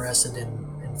be interested in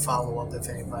follow up if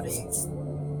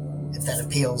that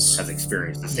appeals. Has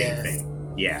experienced the same thing.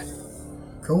 Yeah.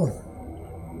 Cool.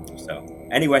 So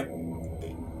anyway.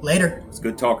 Later. It's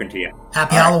good talking to you.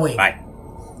 Happy Halloween. Bye.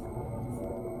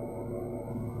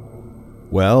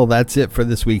 Well, that's it for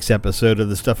this week's episode of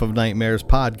the Stuff of Nightmares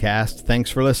podcast. Thanks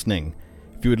for listening.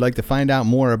 If you would like to find out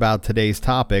more about today's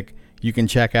topic, you can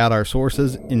check out our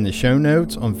sources in the show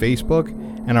notes on Facebook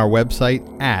and our website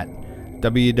at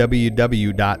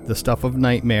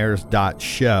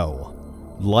www.thestuffofnightmares.show.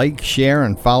 Like, share,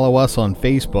 and follow us on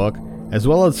Facebook, as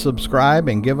well as subscribe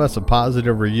and give us a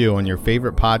positive review on your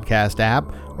favorite podcast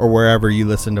app or wherever you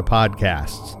listen to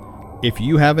podcasts. If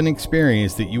you have an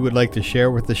experience that you would like to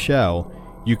share with the show,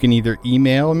 you can either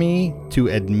email me to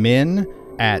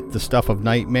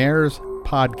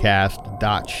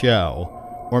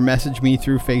admin@thestuffofnightmarespodcast.show or message me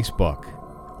through Facebook.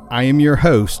 I am your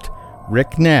host,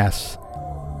 Rick Ness.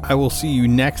 I will see you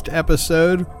next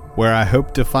episode, where I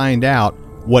hope to find out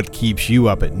what keeps you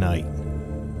up at night.